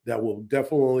see that will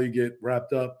definitely get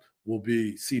wrapped up will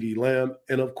be CeeDee Lamb.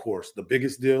 And, of course, the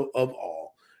biggest deal of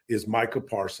all is Micah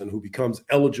Parsons, who becomes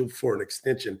eligible for an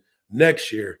extension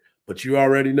next year. But you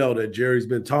already know that Jerry's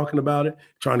been talking about it,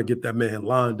 trying to get that man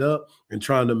lined up and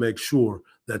trying to make sure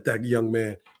that that young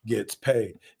man gets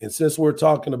paid. And since we're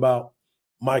talking about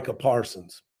Micah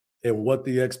Parsons and what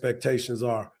the expectations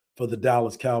are for the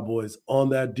Dallas Cowboys on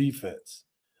that defense,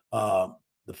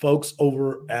 the folks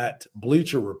over at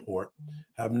Bleacher Report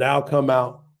have now come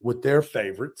out with their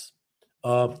favorites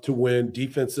to win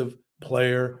Defensive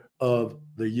Player of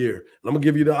the Year. And I'm going to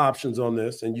give you the options on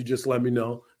this, and you just let me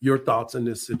know your thoughts in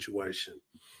this situation.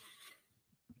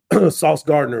 Sauce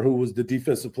Gardner, who was the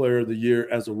Defensive Player of the Year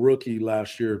as a rookie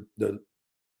last year, the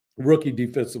rookie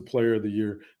Defensive Player of the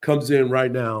Year, comes in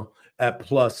right now at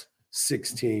plus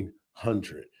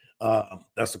 1,600.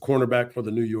 That's the cornerback for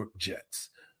the New York Jets.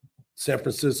 San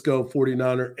Francisco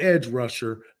 49er edge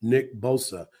rusher Nick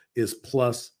Bosa is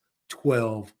plus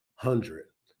 1,200.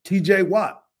 TJ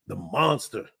Watt, the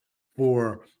monster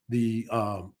for the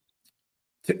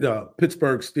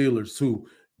Pittsburgh Steelers, who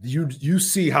you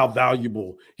see how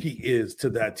valuable he is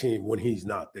to that team when he's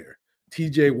not there.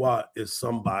 TJ Watt is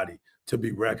somebody to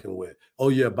be reckoned with. Oh,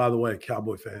 yeah, by the way,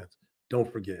 Cowboy fans,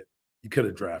 don't forget, you could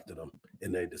have drafted him,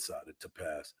 and they decided to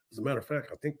pass. As a matter of fact,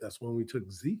 I think that's when we took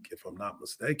Zeke, if I'm not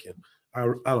mistaken. I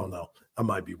don't know. I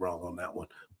might be wrong on that one.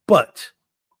 But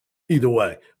either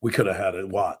way, we could have had a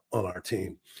Watt on our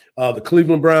team. The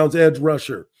Cleveland Browns edge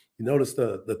rusher, you notice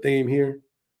the theme here?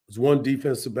 There's one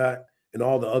defensive back, and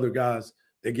all the other guys,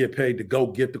 they get paid to go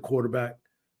get the quarterback.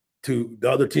 To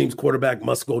the other team's quarterback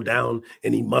must go down,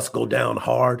 and he must go down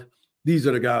hard. These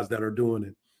are the guys that are doing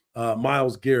it.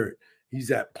 Myles Garrett, he's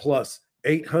at plus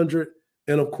 800.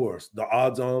 And, of course, the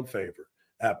odds-on favorite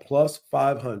at plus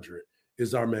 500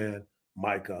 is our man,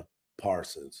 Micah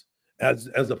Parsons. As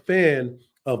a fan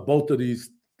of both of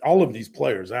these, all of these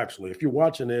players, actually, if you're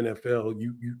watching the NFL,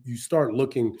 you start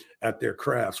looking at their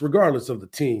crafts, regardless of the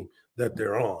team that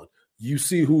they're on. You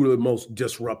see who the most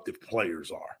disruptive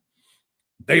players are.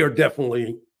 They are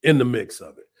definitely in the mix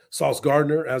of it. Sauce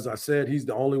Gardner, as I said, he's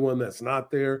the only one that's not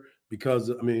there because,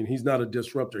 I mean, he's not a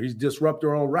disruptor. He's a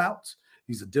disruptor on routes.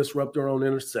 He's a disruptor on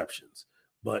interceptions.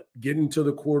 But getting to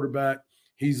the quarterback,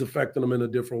 he's affecting them in a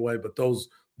different way. But those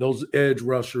edge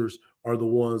rushers are the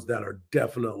ones that are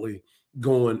definitely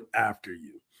going after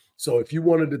you. So if you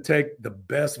wanted to take the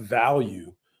best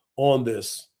value on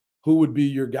this, who would be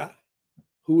your guy?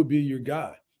 Who would be your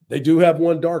guy? They do have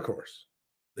one dark horse.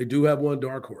 The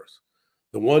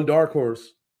one dark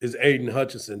horse is Aiden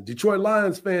Hutchinson. Detroit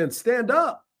Lions fans, stand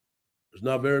up. There's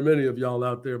not very many of y'all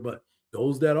out there, but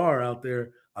those that are out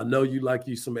there, I know you like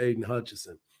you some Aiden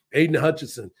Hutchinson. Aiden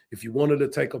Hutchinson, if you wanted to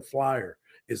take a flyer,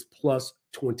 is plus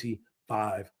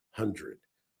 2,500.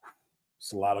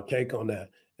 It's a lot of cake on that,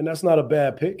 and that's not a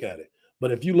bad pick at it.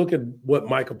 But if you look at what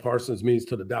Micah Parsons means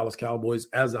to the Dallas Cowboys,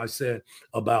 as I said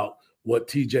about what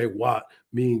TJ Watt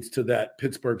means to that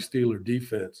Pittsburgh Steelers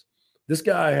defense, this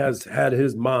guy has had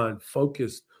his mind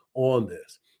focused on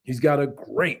this. He's got a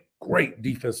great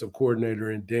defensive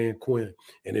coordinator in Dan Quinn.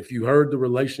 And if you heard the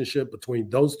relationship between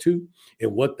those two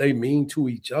and what they mean to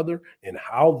each other and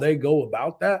how they go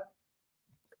about that,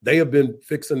 they have been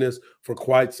fixing this for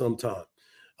quite some time.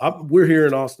 We're here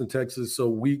in Austin, Texas, so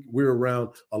we're around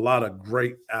a lot of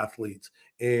great athletes,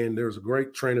 and there's a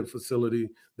great training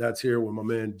facility that's here with my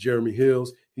man Jeremy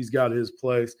Hills. He's got his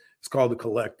place. It's called The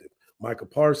Collective. Micah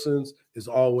Parsons is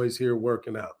always here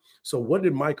working out. So what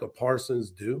did Micah Parsons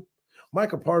do?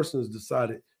 Micah Parsons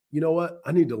decided, you know what?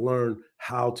 I need to learn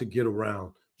how to get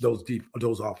around those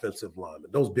offensive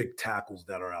linemen, those big tackles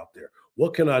that are out there.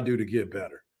 What can I do to get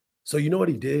better? So you know what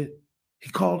he did? He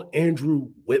called Andrew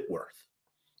Whitworth.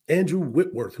 Andrew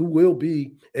Whitworth, who will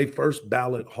be a first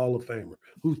ballot Hall of Famer,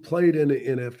 who's played in the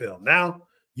NFL. Now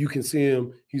you can see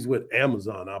him. He's with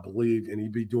Amazon, I believe, and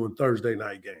he'd be doing Thursday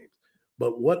night games.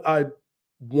 But what I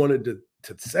wanted to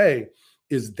say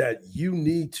is that you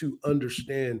need to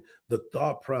understand the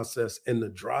thought process and the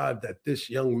drive that this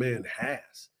young man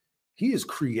has. He is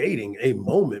creating a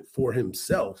moment for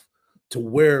himself to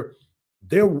where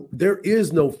there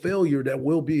is no failure that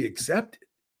will be accepted.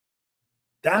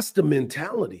 That's the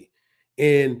mentality.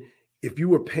 And if you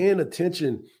were paying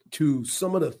attention to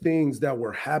some of the things that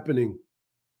were happening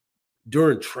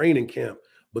during training camp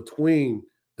between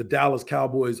the Dallas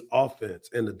Cowboys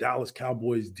offense and the Dallas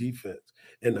Cowboys defense,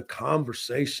 and the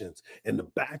conversations and the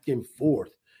back and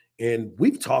forth, and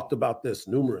we've talked about this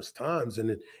numerous times,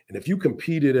 and if you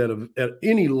competed at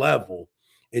any level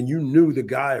and you knew the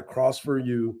guy across from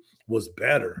you was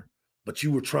better, but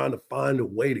you were trying to find a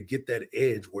way to get that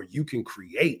edge where you can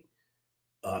create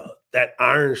that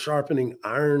iron sharpening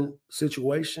iron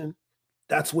situation,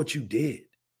 that's what you did.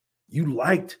 You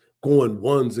liked going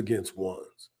ones against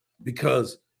ones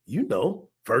because,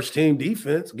 first team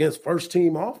defense against first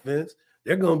team offense,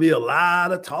 there's going to be a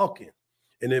lot of talking.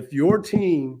 And if your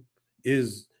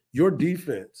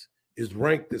defense is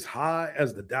ranked as high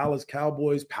as the Dallas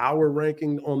Cowboys power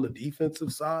ranking on the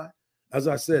defensive side, as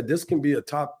I said, this can be a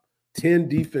top 10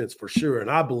 defense for sure, and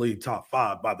I believe top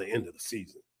 5 by the end of the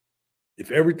season.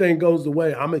 If everything goes the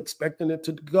way I'm expecting it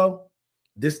to go,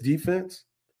 this defense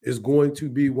is going to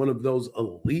be one of those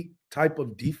elite type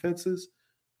of defenses.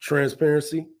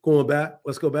 Transparency,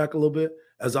 let's go back a little bit.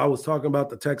 As I was talking about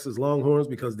the Texas Longhorns,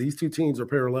 because these two teams are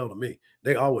parallel to me.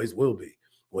 They always will be.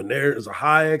 When there is a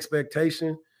high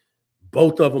expectation,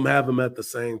 both of them have them at the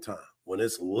same time. When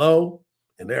it's low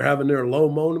and they're having their low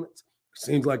moments, it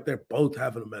seems like they're both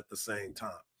having them at the same time.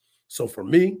 So for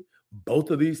me, both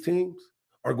of these teams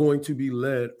are going to be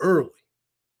led early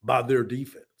by their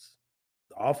defense.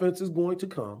 The offense is going to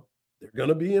come. They're going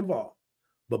to be involved.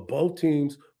 But both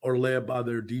teams are led by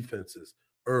their defenses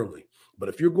early. But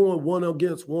if you're going one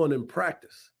against one in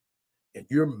practice and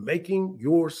you're making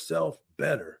yourself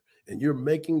better and you're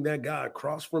making that guy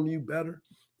across from you better,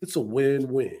 it's a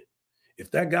win-win. If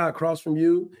that guy across from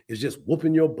you is just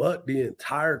whooping your butt the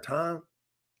entire time,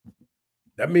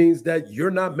 that means that you're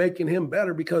not making him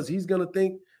better because he's going to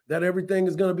think that everything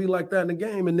is going to be like that in the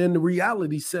game. And then the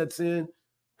reality sets in,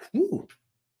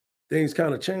 things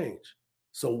kind of change.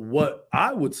 So what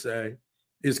I would say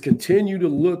is continue to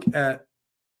look at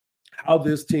how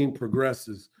this team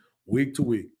progresses week to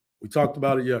week. We talked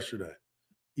about it yesterday.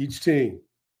 Each team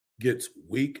gets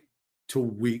week to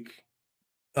week,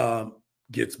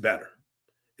 gets better.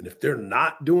 And if they're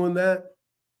not doing that,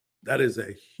 that is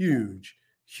a huge,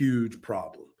 huge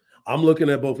problem. I'm looking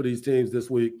at both of these teams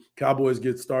this week. Cowboys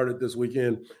get started this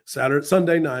weekend,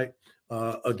 Sunday night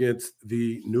against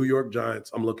the New York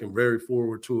Giants. I'm looking very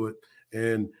forward to it.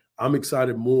 And I'm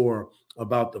excited more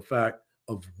about the fact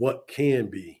of what can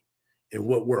be and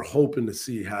what we're hoping to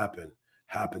see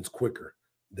happens quicker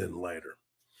than later.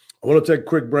 I want to take a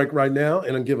quick break right now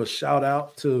and give a shout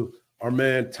out to our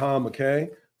man, Tom McKay.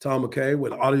 Tom McKay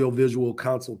with Audiovisual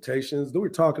Consultations. We were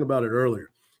talking about it earlier.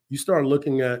 You start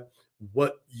looking at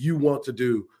what you want to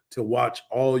do to watch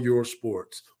all your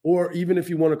sports, or even if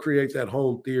you want to create that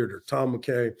home theater. Tom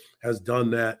McKay has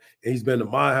done that. And he's been to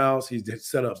my house. He's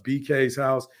set up BK's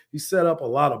house. He set up a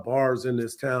lot of bars in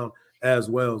this town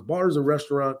as well. Bars and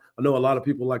restaurant. I know a lot of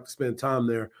people like to spend time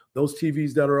there. Those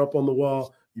TVs that are up on the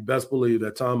wall, you best believe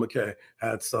that Tom McKay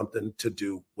had something to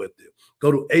do with it.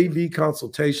 Go to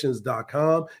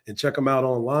avconsultations.com and check them out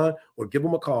online, or give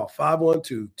them a call,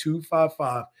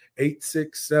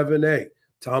 512-255-8678.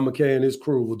 Tom McKay and his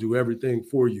crew will do everything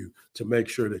for you to make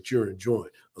sure that you're enjoying,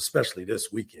 especially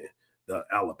this weekend, the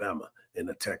Alabama and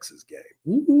the Texas game.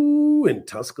 Ooh, in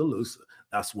Tuscaloosa.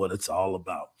 That's what it's all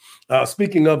about.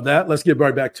 Speaking of that, let's get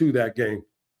right back to that game.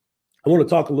 I want to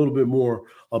talk a little bit more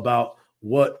about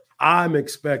what I'm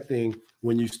expecting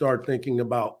when you start thinking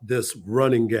about this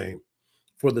running game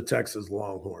for the Texas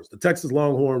Longhorns. The Texas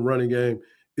Longhorn running game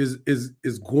is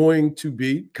going to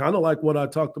be kind of like what I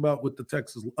talked about with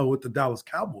the Dallas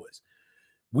Cowboys.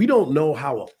 We don't know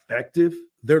how effective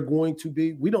they're going to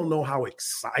be. We don't know how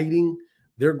exciting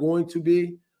they're going to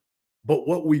be. But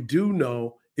what we do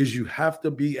know is you have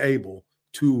to be able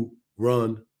to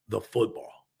run the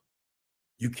football.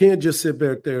 You can't just sit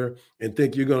back there and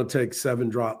think you're going to take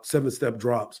 7-step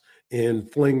drops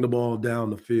and fling the ball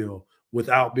down the field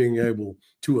without being able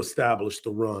to establish the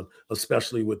run,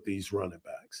 especially with these running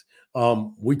backs.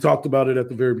 We talked about it at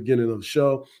the very beginning of the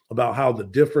show about how the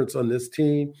difference on this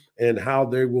team and how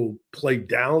they will play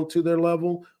down to their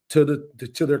level, to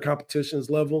their competition's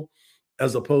level,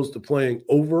 as opposed to playing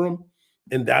over them.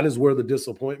 And that is where the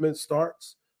disappointment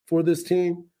starts for this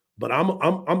team. But I'm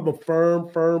a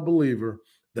firm believer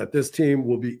that this team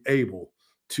will be able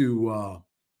to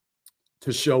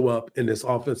show up in this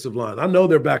offensive line. I know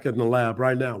they're back in the lab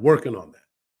right now working on that.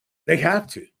 They have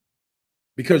to,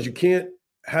 because you can't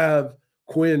have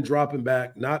Quinn dropping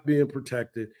back, not being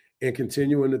protected, and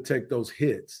continuing to take those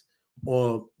hits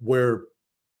on where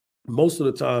most of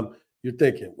the time you're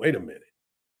thinking, wait a minute,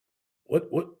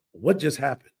 what just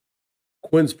happened?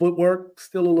 Quinn's footwork,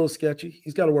 still a little sketchy.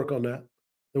 He's got to work on that.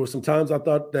 There were some times I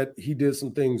thought that he did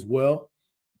some things well.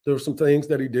 There were some things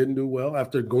that he didn't do well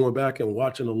after going back and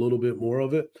watching a little bit more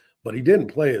of it, but he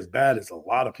didn't play as bad as a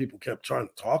lot of people kept trying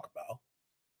to talk about.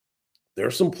 There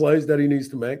are some plays that he needs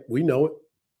to make. We know it.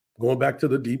 Going back to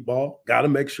the deep ball, got to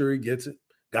make sure he gets it,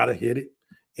 got to hit it.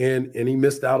 And he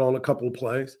missed out on a couple of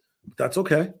plays. But that's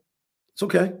okay. It's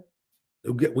okay.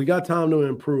 We got time to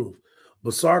improve.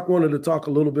 But Sark wanted to talk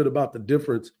a little bit about the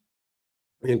difference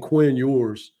in Quinn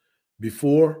Ewers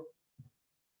before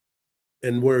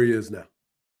and where he is now.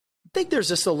 I think there's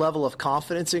just a level of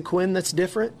confidence in Quinn that's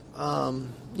different. A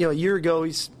year ago,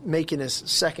 he's making his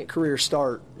second career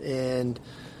start and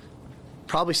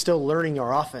probably still learning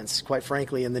our offense, quite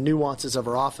frankly, and the nuances of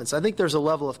our offense. I think there's a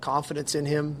level of confidence in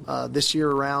him this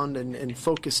year around and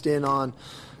focused in on,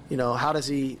 how does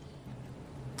he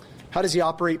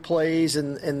operate plays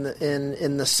in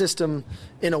the system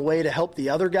in a way to help the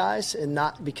other guys, and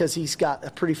not because he's got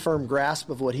a pretty firm grasp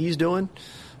of what he's doing.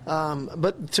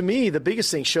 But to me, the biggest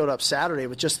thing showed up Saturday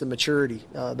with just the maturity,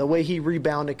 the way he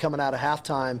rebounded coming out of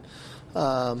halftime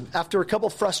after a couple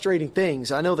frustrating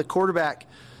things. I know the quarterback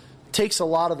takes a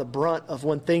lot of the brunt of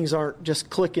when things aren't just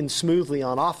clicking smoothly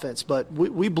on offense, but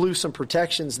we blew some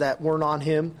protections that weren't on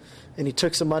him, and he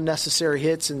took some unnecessary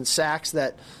hits and sacks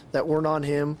that weren't on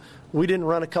him. We didn't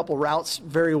run a couple routes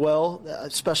very well,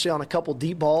 especially on a couple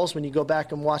deep balls when you go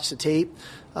back and watch the tape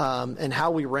and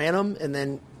how we ran them. And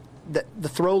then the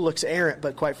throw looks errant,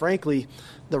 but quite frankly,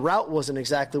 the route wasn't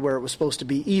exactly where it was supposed to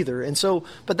be either. And so,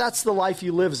 but that's the life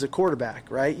you live as a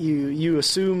quarterback, right? You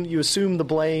assume the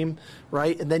blame,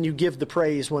 right? And then you give the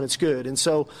praise when it's good. And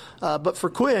so, but for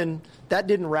Quinn, that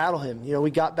didn't rattle him.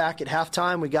 We got back at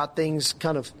halftime, we got things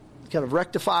kind of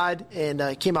rectified,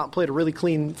 and came out and played a really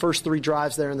clean first 3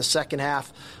 drives there in the second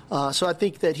half. So I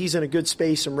think that he's in a good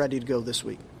space and ready to go this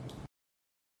week.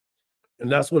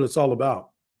 And that's what it's all about.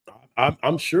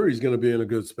 I'm sure he's going to be in a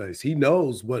good space. He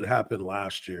knows what happened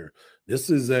last year. This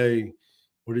is a,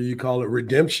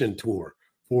 redemption tour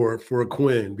for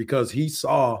Quinn, because he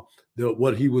saw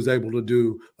what he was able to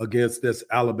do against this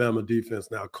Alabama defense.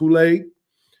 Now, Kool-Aid's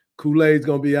going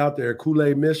to be out there.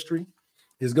 Kool-Aid Mystery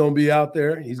is going to be out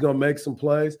there. He's going to make some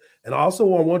plays. And I also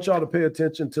want y'all to pay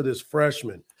attention to this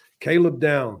freshman, Caleb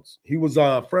Downs. He was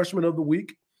freshman of the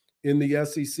week in the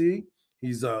SEC.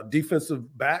 He's a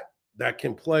defensive back that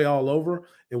can play all over.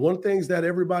 And one of the things that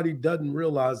everybody doesn't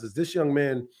realize is this young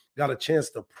man got a chance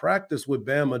to practice with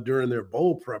Bama during their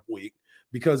bowl prep week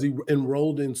because he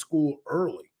enrolled in school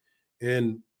early.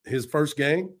 In his first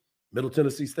game, Middle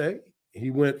Tennessee State,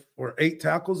 he went for 8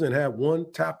 tackles and had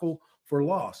 1 tackle for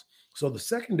loss. So the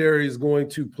secondary is going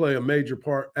to play a major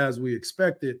part as we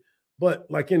expected. But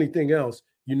like anything else,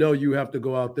 you have to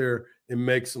go out there and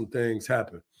make some things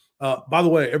happen. By the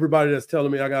way, everybody that's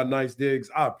telling me I got nice digs,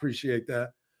 I appreciate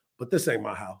that. But this ain't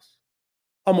my house.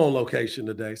 I'm on location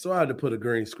today, so I had to put a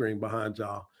green screen behind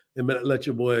y'all and let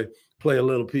your boy play a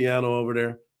little piano over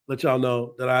there. Let y'all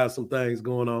know that I have some things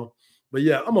going on. But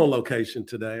yeah, I'm on location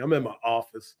today. I'm in my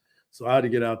office, so I had to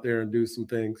get out there and do some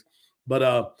things. But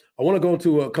I want to go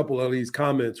into a couple of these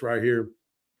comments right here,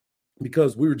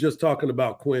 because we were just talking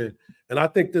about Quinn, and I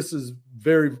think this is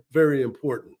very, very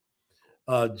important.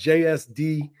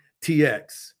 JSDTX.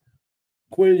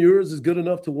 Quinn Ewers is good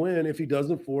enough to win if it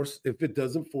doesn't force him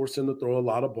to throw a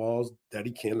lot of balls that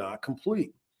he cannot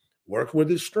complete. Work with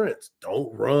his strengths.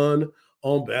 Don't run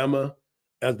on Bama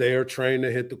as they are trained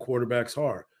to hit the quarterbacks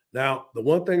hard. Now, the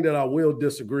one thing that I will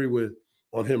disagree with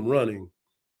on him running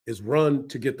is run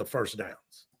to get the first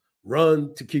downs.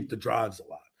 Run to keep the drives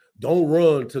alive. Don't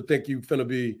run to think you're finna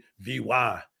be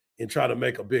VY and try to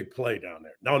make a big play down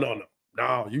there.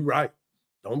 No, you're right.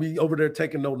 Don't be over there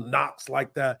taking no knocks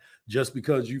like that just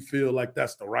because you feel like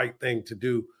that's the right thing to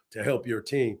do to help your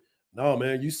team. No,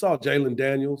 man, you saw Jalen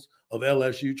Daniels of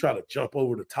LSU try to jump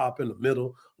over the top in the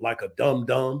middle like a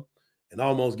dumb and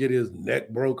almost get his neck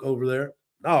broke over there.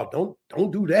 No,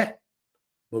 don't do that.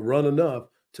 But run enough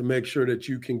to make sure that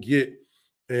you can get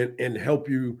and help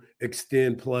you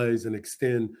extend plays and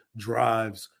extend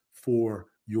drives for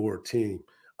your team.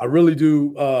 I really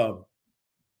do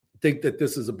think that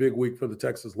this is a big week for the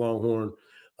Texas Longhorn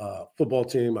football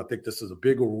team. I think this is a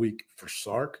bigger week for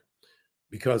Sark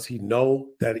because he knows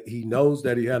that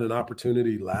he had an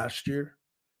opportunity last year,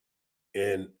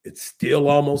 and it still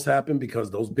almost happened because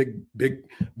those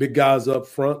big guys up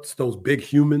front, those big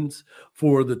humans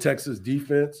for the Texas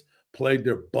defense, played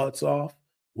their butts off,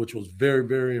 which was very,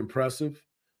 very impressive.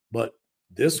 But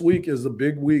this week is a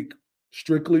big week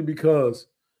strictly because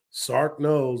Sark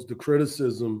knows the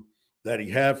criticism that he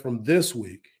had from this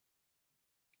week.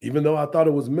 Even though I thought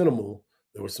it was minimal,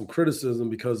 there was some criticism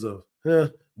because of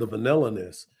the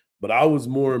vanilla-ness. But I was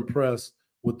more impressed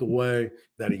with the way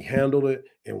that he handled it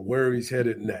and where he's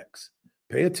headed next.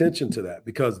 Pay attention to that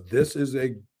because this is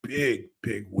a big,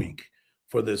 big week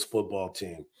for this football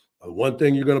team. One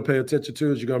thing you're going to pay attention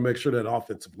to is you're going to make sure that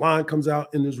offensive line comes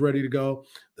out and is ready to go.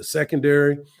 The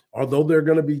secondary, although they're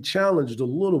going to be challenged a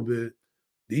little bit,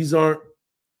 these aren't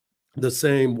the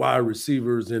same wide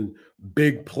receivers and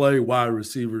big play wide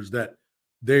receivers that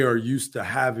they are used to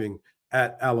having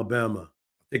at Alabama.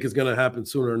 I think it's going to happen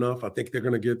sooner enough. I think they're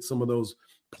going to get some of those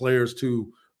players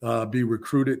to be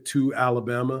recruited to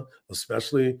Alabama,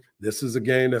 especially this is a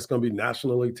game that's going to be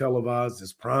nationally televised.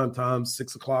 It's prime time,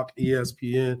 6 o'clock,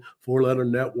 ESPN, 4-letter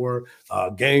network.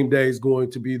 Game day is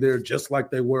going to be there just like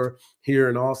they were here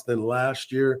in Austin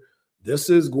last year.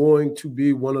 This is going to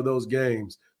be one of those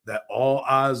games that all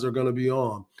eyes are going to be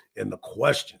on, and the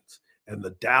questions and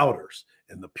the doubters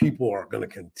and the people are going to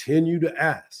continue to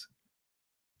ask,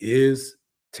 is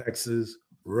Texas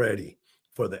ready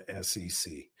for the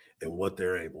SEC and what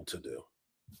they're able to do?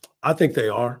 I think they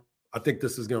are. I think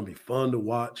this is going to be fun to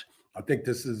watch. I think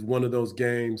this is one of those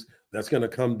games that's going to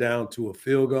come down to a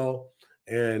field goal.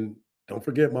 And don't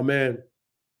forget my man,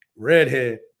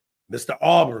 Redhead, Mr.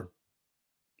 Auburn.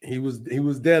 He was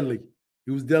deadly.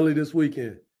 He was deadly this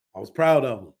weekend. I was proud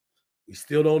of him. We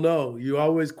still don't know. You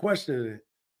always question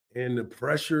it in the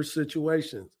pressure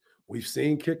situations. We've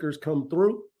seen kickers come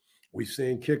through. We've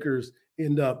seen kickers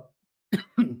end up,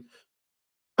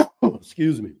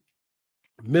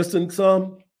 missing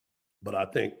some. But I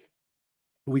think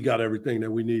we got everything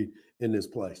that we need in this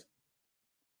place.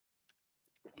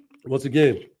 Once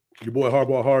again, your boy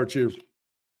Hardge here.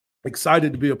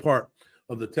 Excited to be a part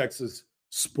of the Texas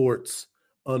Sports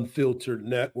Unfiltered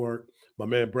Network. My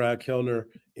man Brad Kellner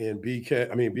and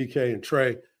BK and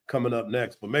Trey coming up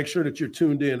next. But make sure that you're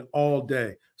tuned in all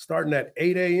day, starting at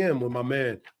 8 a.m. with my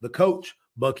man, the coach,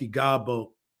 Bucky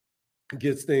Godbolt,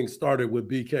 gets things started with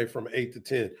BK from 8 to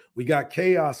 10. We got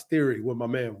Chaos Theory with my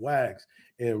man Wags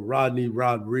and Rodney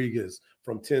Rodriguez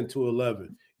from 10 to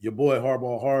 11. Your boy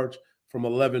Hardge from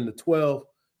 11 to 12.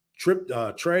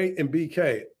 Trey and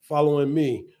BK following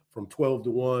me from 12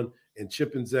 to 1. And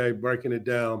Chip and Zay breaking it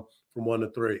down from 1 to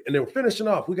 3. And then we're finishing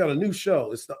off. We got a new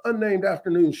show. It's the Unnamed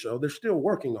Afternoon Show. They're still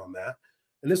working on that.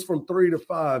 And it's from 3 to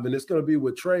 5. And it's going to be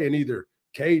with Trey and either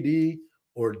KD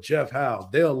or Jeff Howe.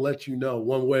 They'll let you know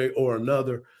one way or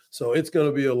another. So it's going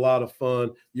to be a lot of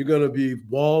fun. You're going to be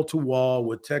wall to wall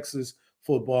with Texas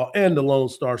football and the Lone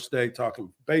Star State,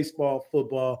 talking baseball,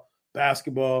 football,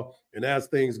 basketball. And as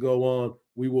things go on,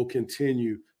 we will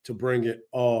continue to bring it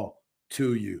all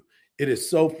to you. It is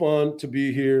so fun to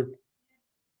be here.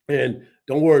 And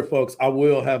don't worry, folks, I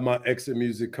will have my exit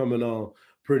music coming on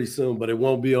pretty soon, but it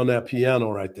won't be on that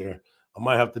piano right there. I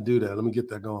might have to do that. Let me get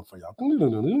that going for y'all.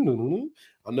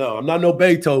 I know I'm not no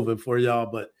Beethoven for y'all,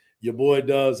 but your boy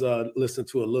does listen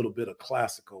to a little bit of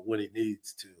classical when he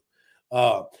needs to.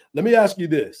 Let me ask you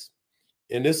this,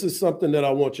 and this is something that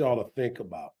I want y'all to think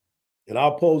about, and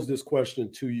I'll pose this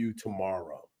question to you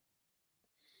tomorrow.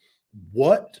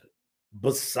 What,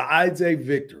 besides a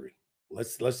victory,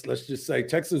 let's just say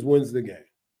Texas wins the game,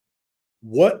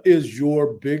 what is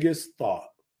your biggest thought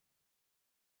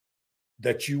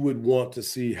that you would want to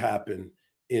see happen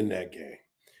in that game?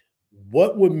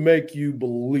 What would make you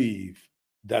believe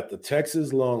that the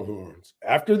Texas Longhorns,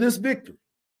 after this victory,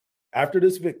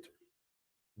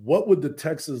 what would the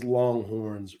Texas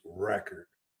Longhorns record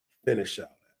finish out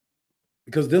at?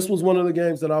 Because this was one of the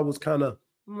games that I was kind of,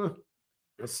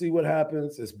 let's see what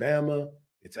happens. It's Bama.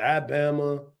 It's at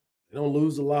Bama. They don't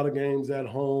lose a lot of games at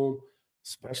home,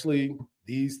 especially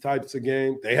these types of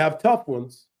games, they have tough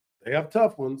ones. They have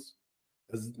tough ones.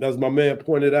 As my man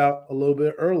pointed out a little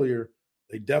bit earlier,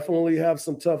 they definitely have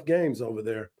some tough games over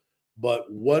there.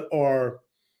 But what are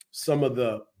some of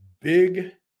the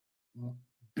big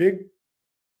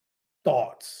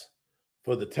thoughts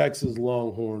for the Texas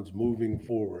Longhorns moving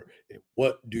forward? And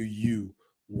what do you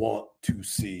want to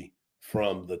see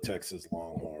from the Texas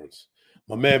Longhorns?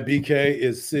 My man BK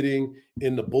is sitting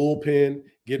in the bullpen,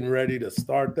 getting ready to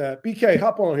start that. BK,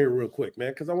 hop on here real quick,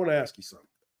 man, because I want to ask you something.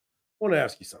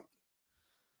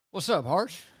 What's up,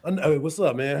 Hardge? What's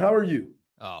up, man? How are you?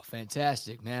 Oh,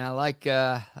 fantastic, man. I like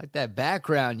that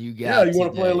background you got. Yeah, you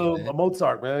want to today, play a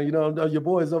Mozart, man. You know, your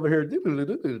boy's over here tickling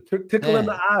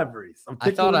the ivories.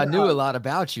 I thought I knew a lot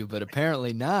about you, but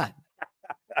apparently not.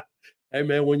 Hey,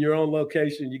 man, when you're on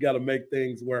location, you got to make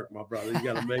things work, my brother. You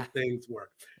got to make things work.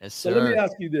 Yes, so sir. let me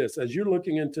ask you this. As you're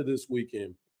looking into this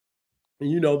weekend, and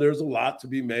you know there's a lot to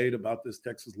be made about this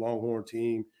Texas Longhorn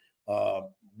team,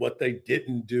 what they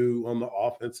didn't do on the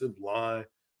offensive line,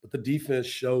 but the defense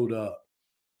showed up.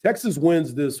 Texas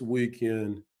wins this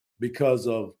weekend because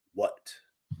of what?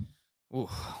 Ooh,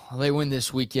 well, they win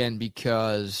this weekend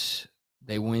because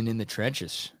they win in the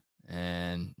trenches.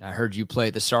 And I heard you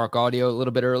play the Sark audio a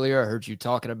little bit earlier. I heard you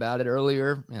talking about it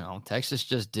earlier. You know, Texas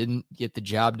just didn't get the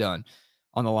job done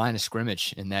on the line of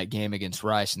scrimmage in that game against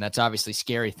Rice. And that's obviously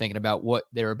scary thinking about what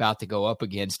they're about to go up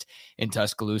against in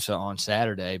Tuscaloosa on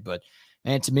Saturday. But,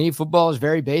 man, to me, football is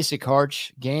very basic,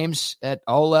 Hardge. Games at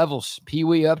all levels,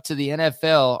 Pee-wee up to the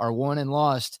NFL, are won and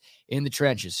lost in the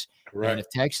trenches. Correct. And if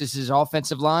Texas's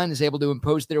offensive line is able to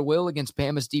impose their will against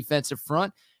Bama's defensive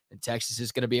front, and Texas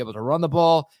is going to be able to run the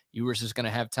ball, Ewers is going to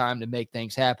have time to make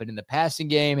things happen in the passing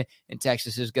game, and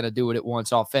Texas is going to do it at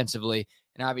once offensively.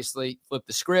 And obviously, flip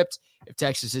the script. If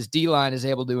Texas's D-line is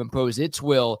able to impose its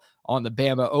will on the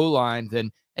Bama O-line,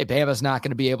 then, hey, Bama's not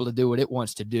going to be able to do what it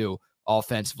wants to do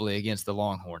offensively against the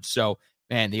Longhorns. So,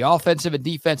 man, the offensive and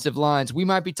defensive lines, we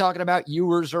might be talking about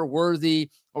Ewers or Worthy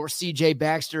or C.J.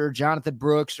 Baxter or Jonathan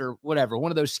Brooks or whatever,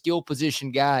 one of those skill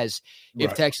position guys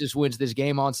if Texas wins this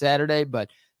game on Saturday. But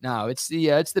no, it's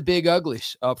the big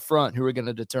uglies up front who are going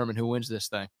to determine who wins this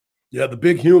thing. Yeah, the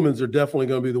big humans are definitely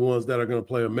going to be the ones that are going to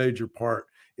play a major part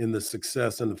in the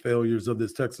success and the failures of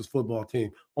this Texas football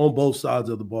team on both sides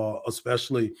of the ball,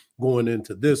 especially going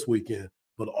into this weekend,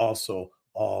 but also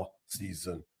all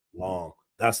season long.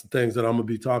 That's the things that I'm going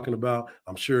to be talking about.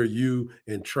 I'm sure you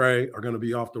and Trey are going to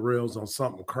be off the rails on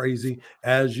something crazy.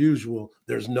 As usual,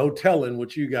 there's no telling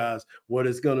with you guys what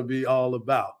it's going to be all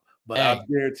about. But hey, I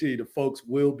guarantee the folks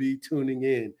will be tuning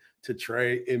in to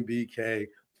Trey and BK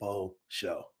Faux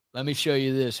Show. Let me show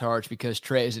you this, Hardge, because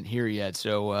Trey isn't here yet.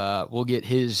 So we'll get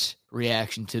his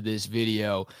reaction to this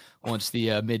video once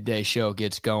the midday show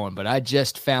gets going. But I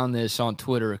just found this on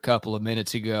Twitter a couple of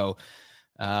minutes ago.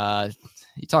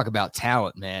 You talk about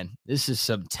talent, man. This is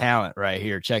some talent right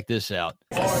here. Check this out.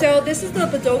 So this is the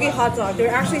Badogi hot dog.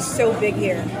 They're actually so big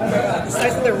here. The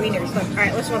size of their wieners. Look, all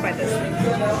right, let's one bite this.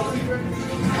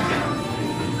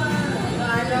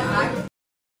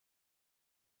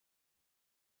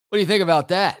 What do you think about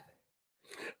that?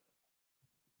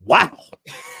 Wow.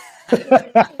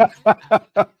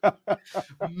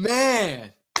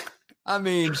 Man, I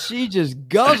mean, she just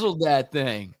guzzled that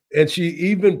thing. And she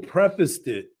even prefaced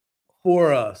it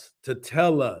for us to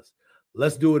tell us,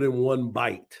 let's do it in one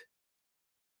bite.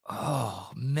 Oh,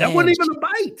 man. That wasn't even a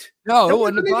bite. No, it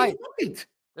wasn't a bite.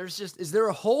 Is there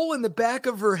a hole in the back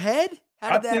of her head?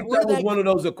 I think that was one of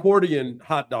those accordion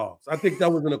hot dogs. I think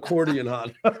that was an accordion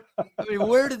hot dog. I mean,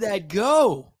 where did that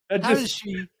go? It just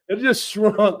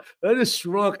shrunk. It just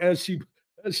shrunk as she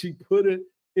put it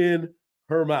in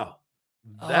her mouth.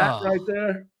 That right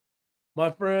there,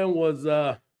 my friend, was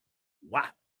wow.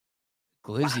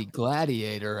 Glizzy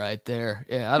gladiator right there.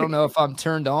 Yeah, I don't know if I'm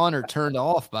turned on or turned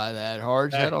off by that,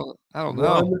 Hardge. I don't know.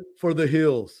 Run for the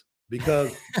hills,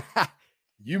 because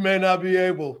you may not be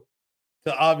able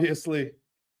to obviously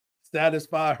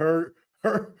satisfy her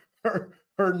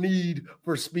need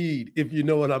for speed, if you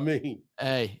know what I mean.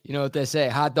 Hey, you know what they say,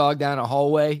 hot dog down a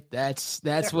hallway? That's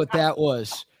what that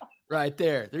was right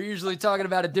there. They're usually talking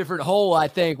about a different hole, I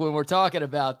think, when we're talking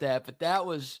about that, but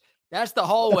that's the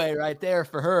hallway right there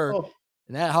for her.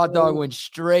 And that hot dog went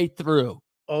straight through.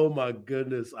 Oh my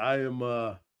goodness. I am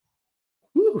I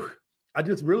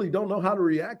just really don't know how to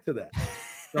react to that.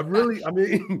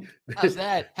 How's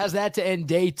that to end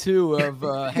day 2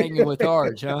 of Hanging with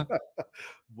Hardge, huh?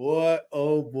 Boy,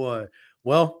 oh boy.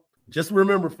 Well, just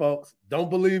remember, folks, don't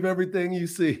believe everything you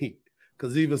see,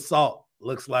 because even salt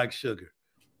looks like sugar.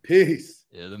 Peace.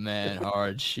 You're the man,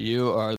 Hardge. You are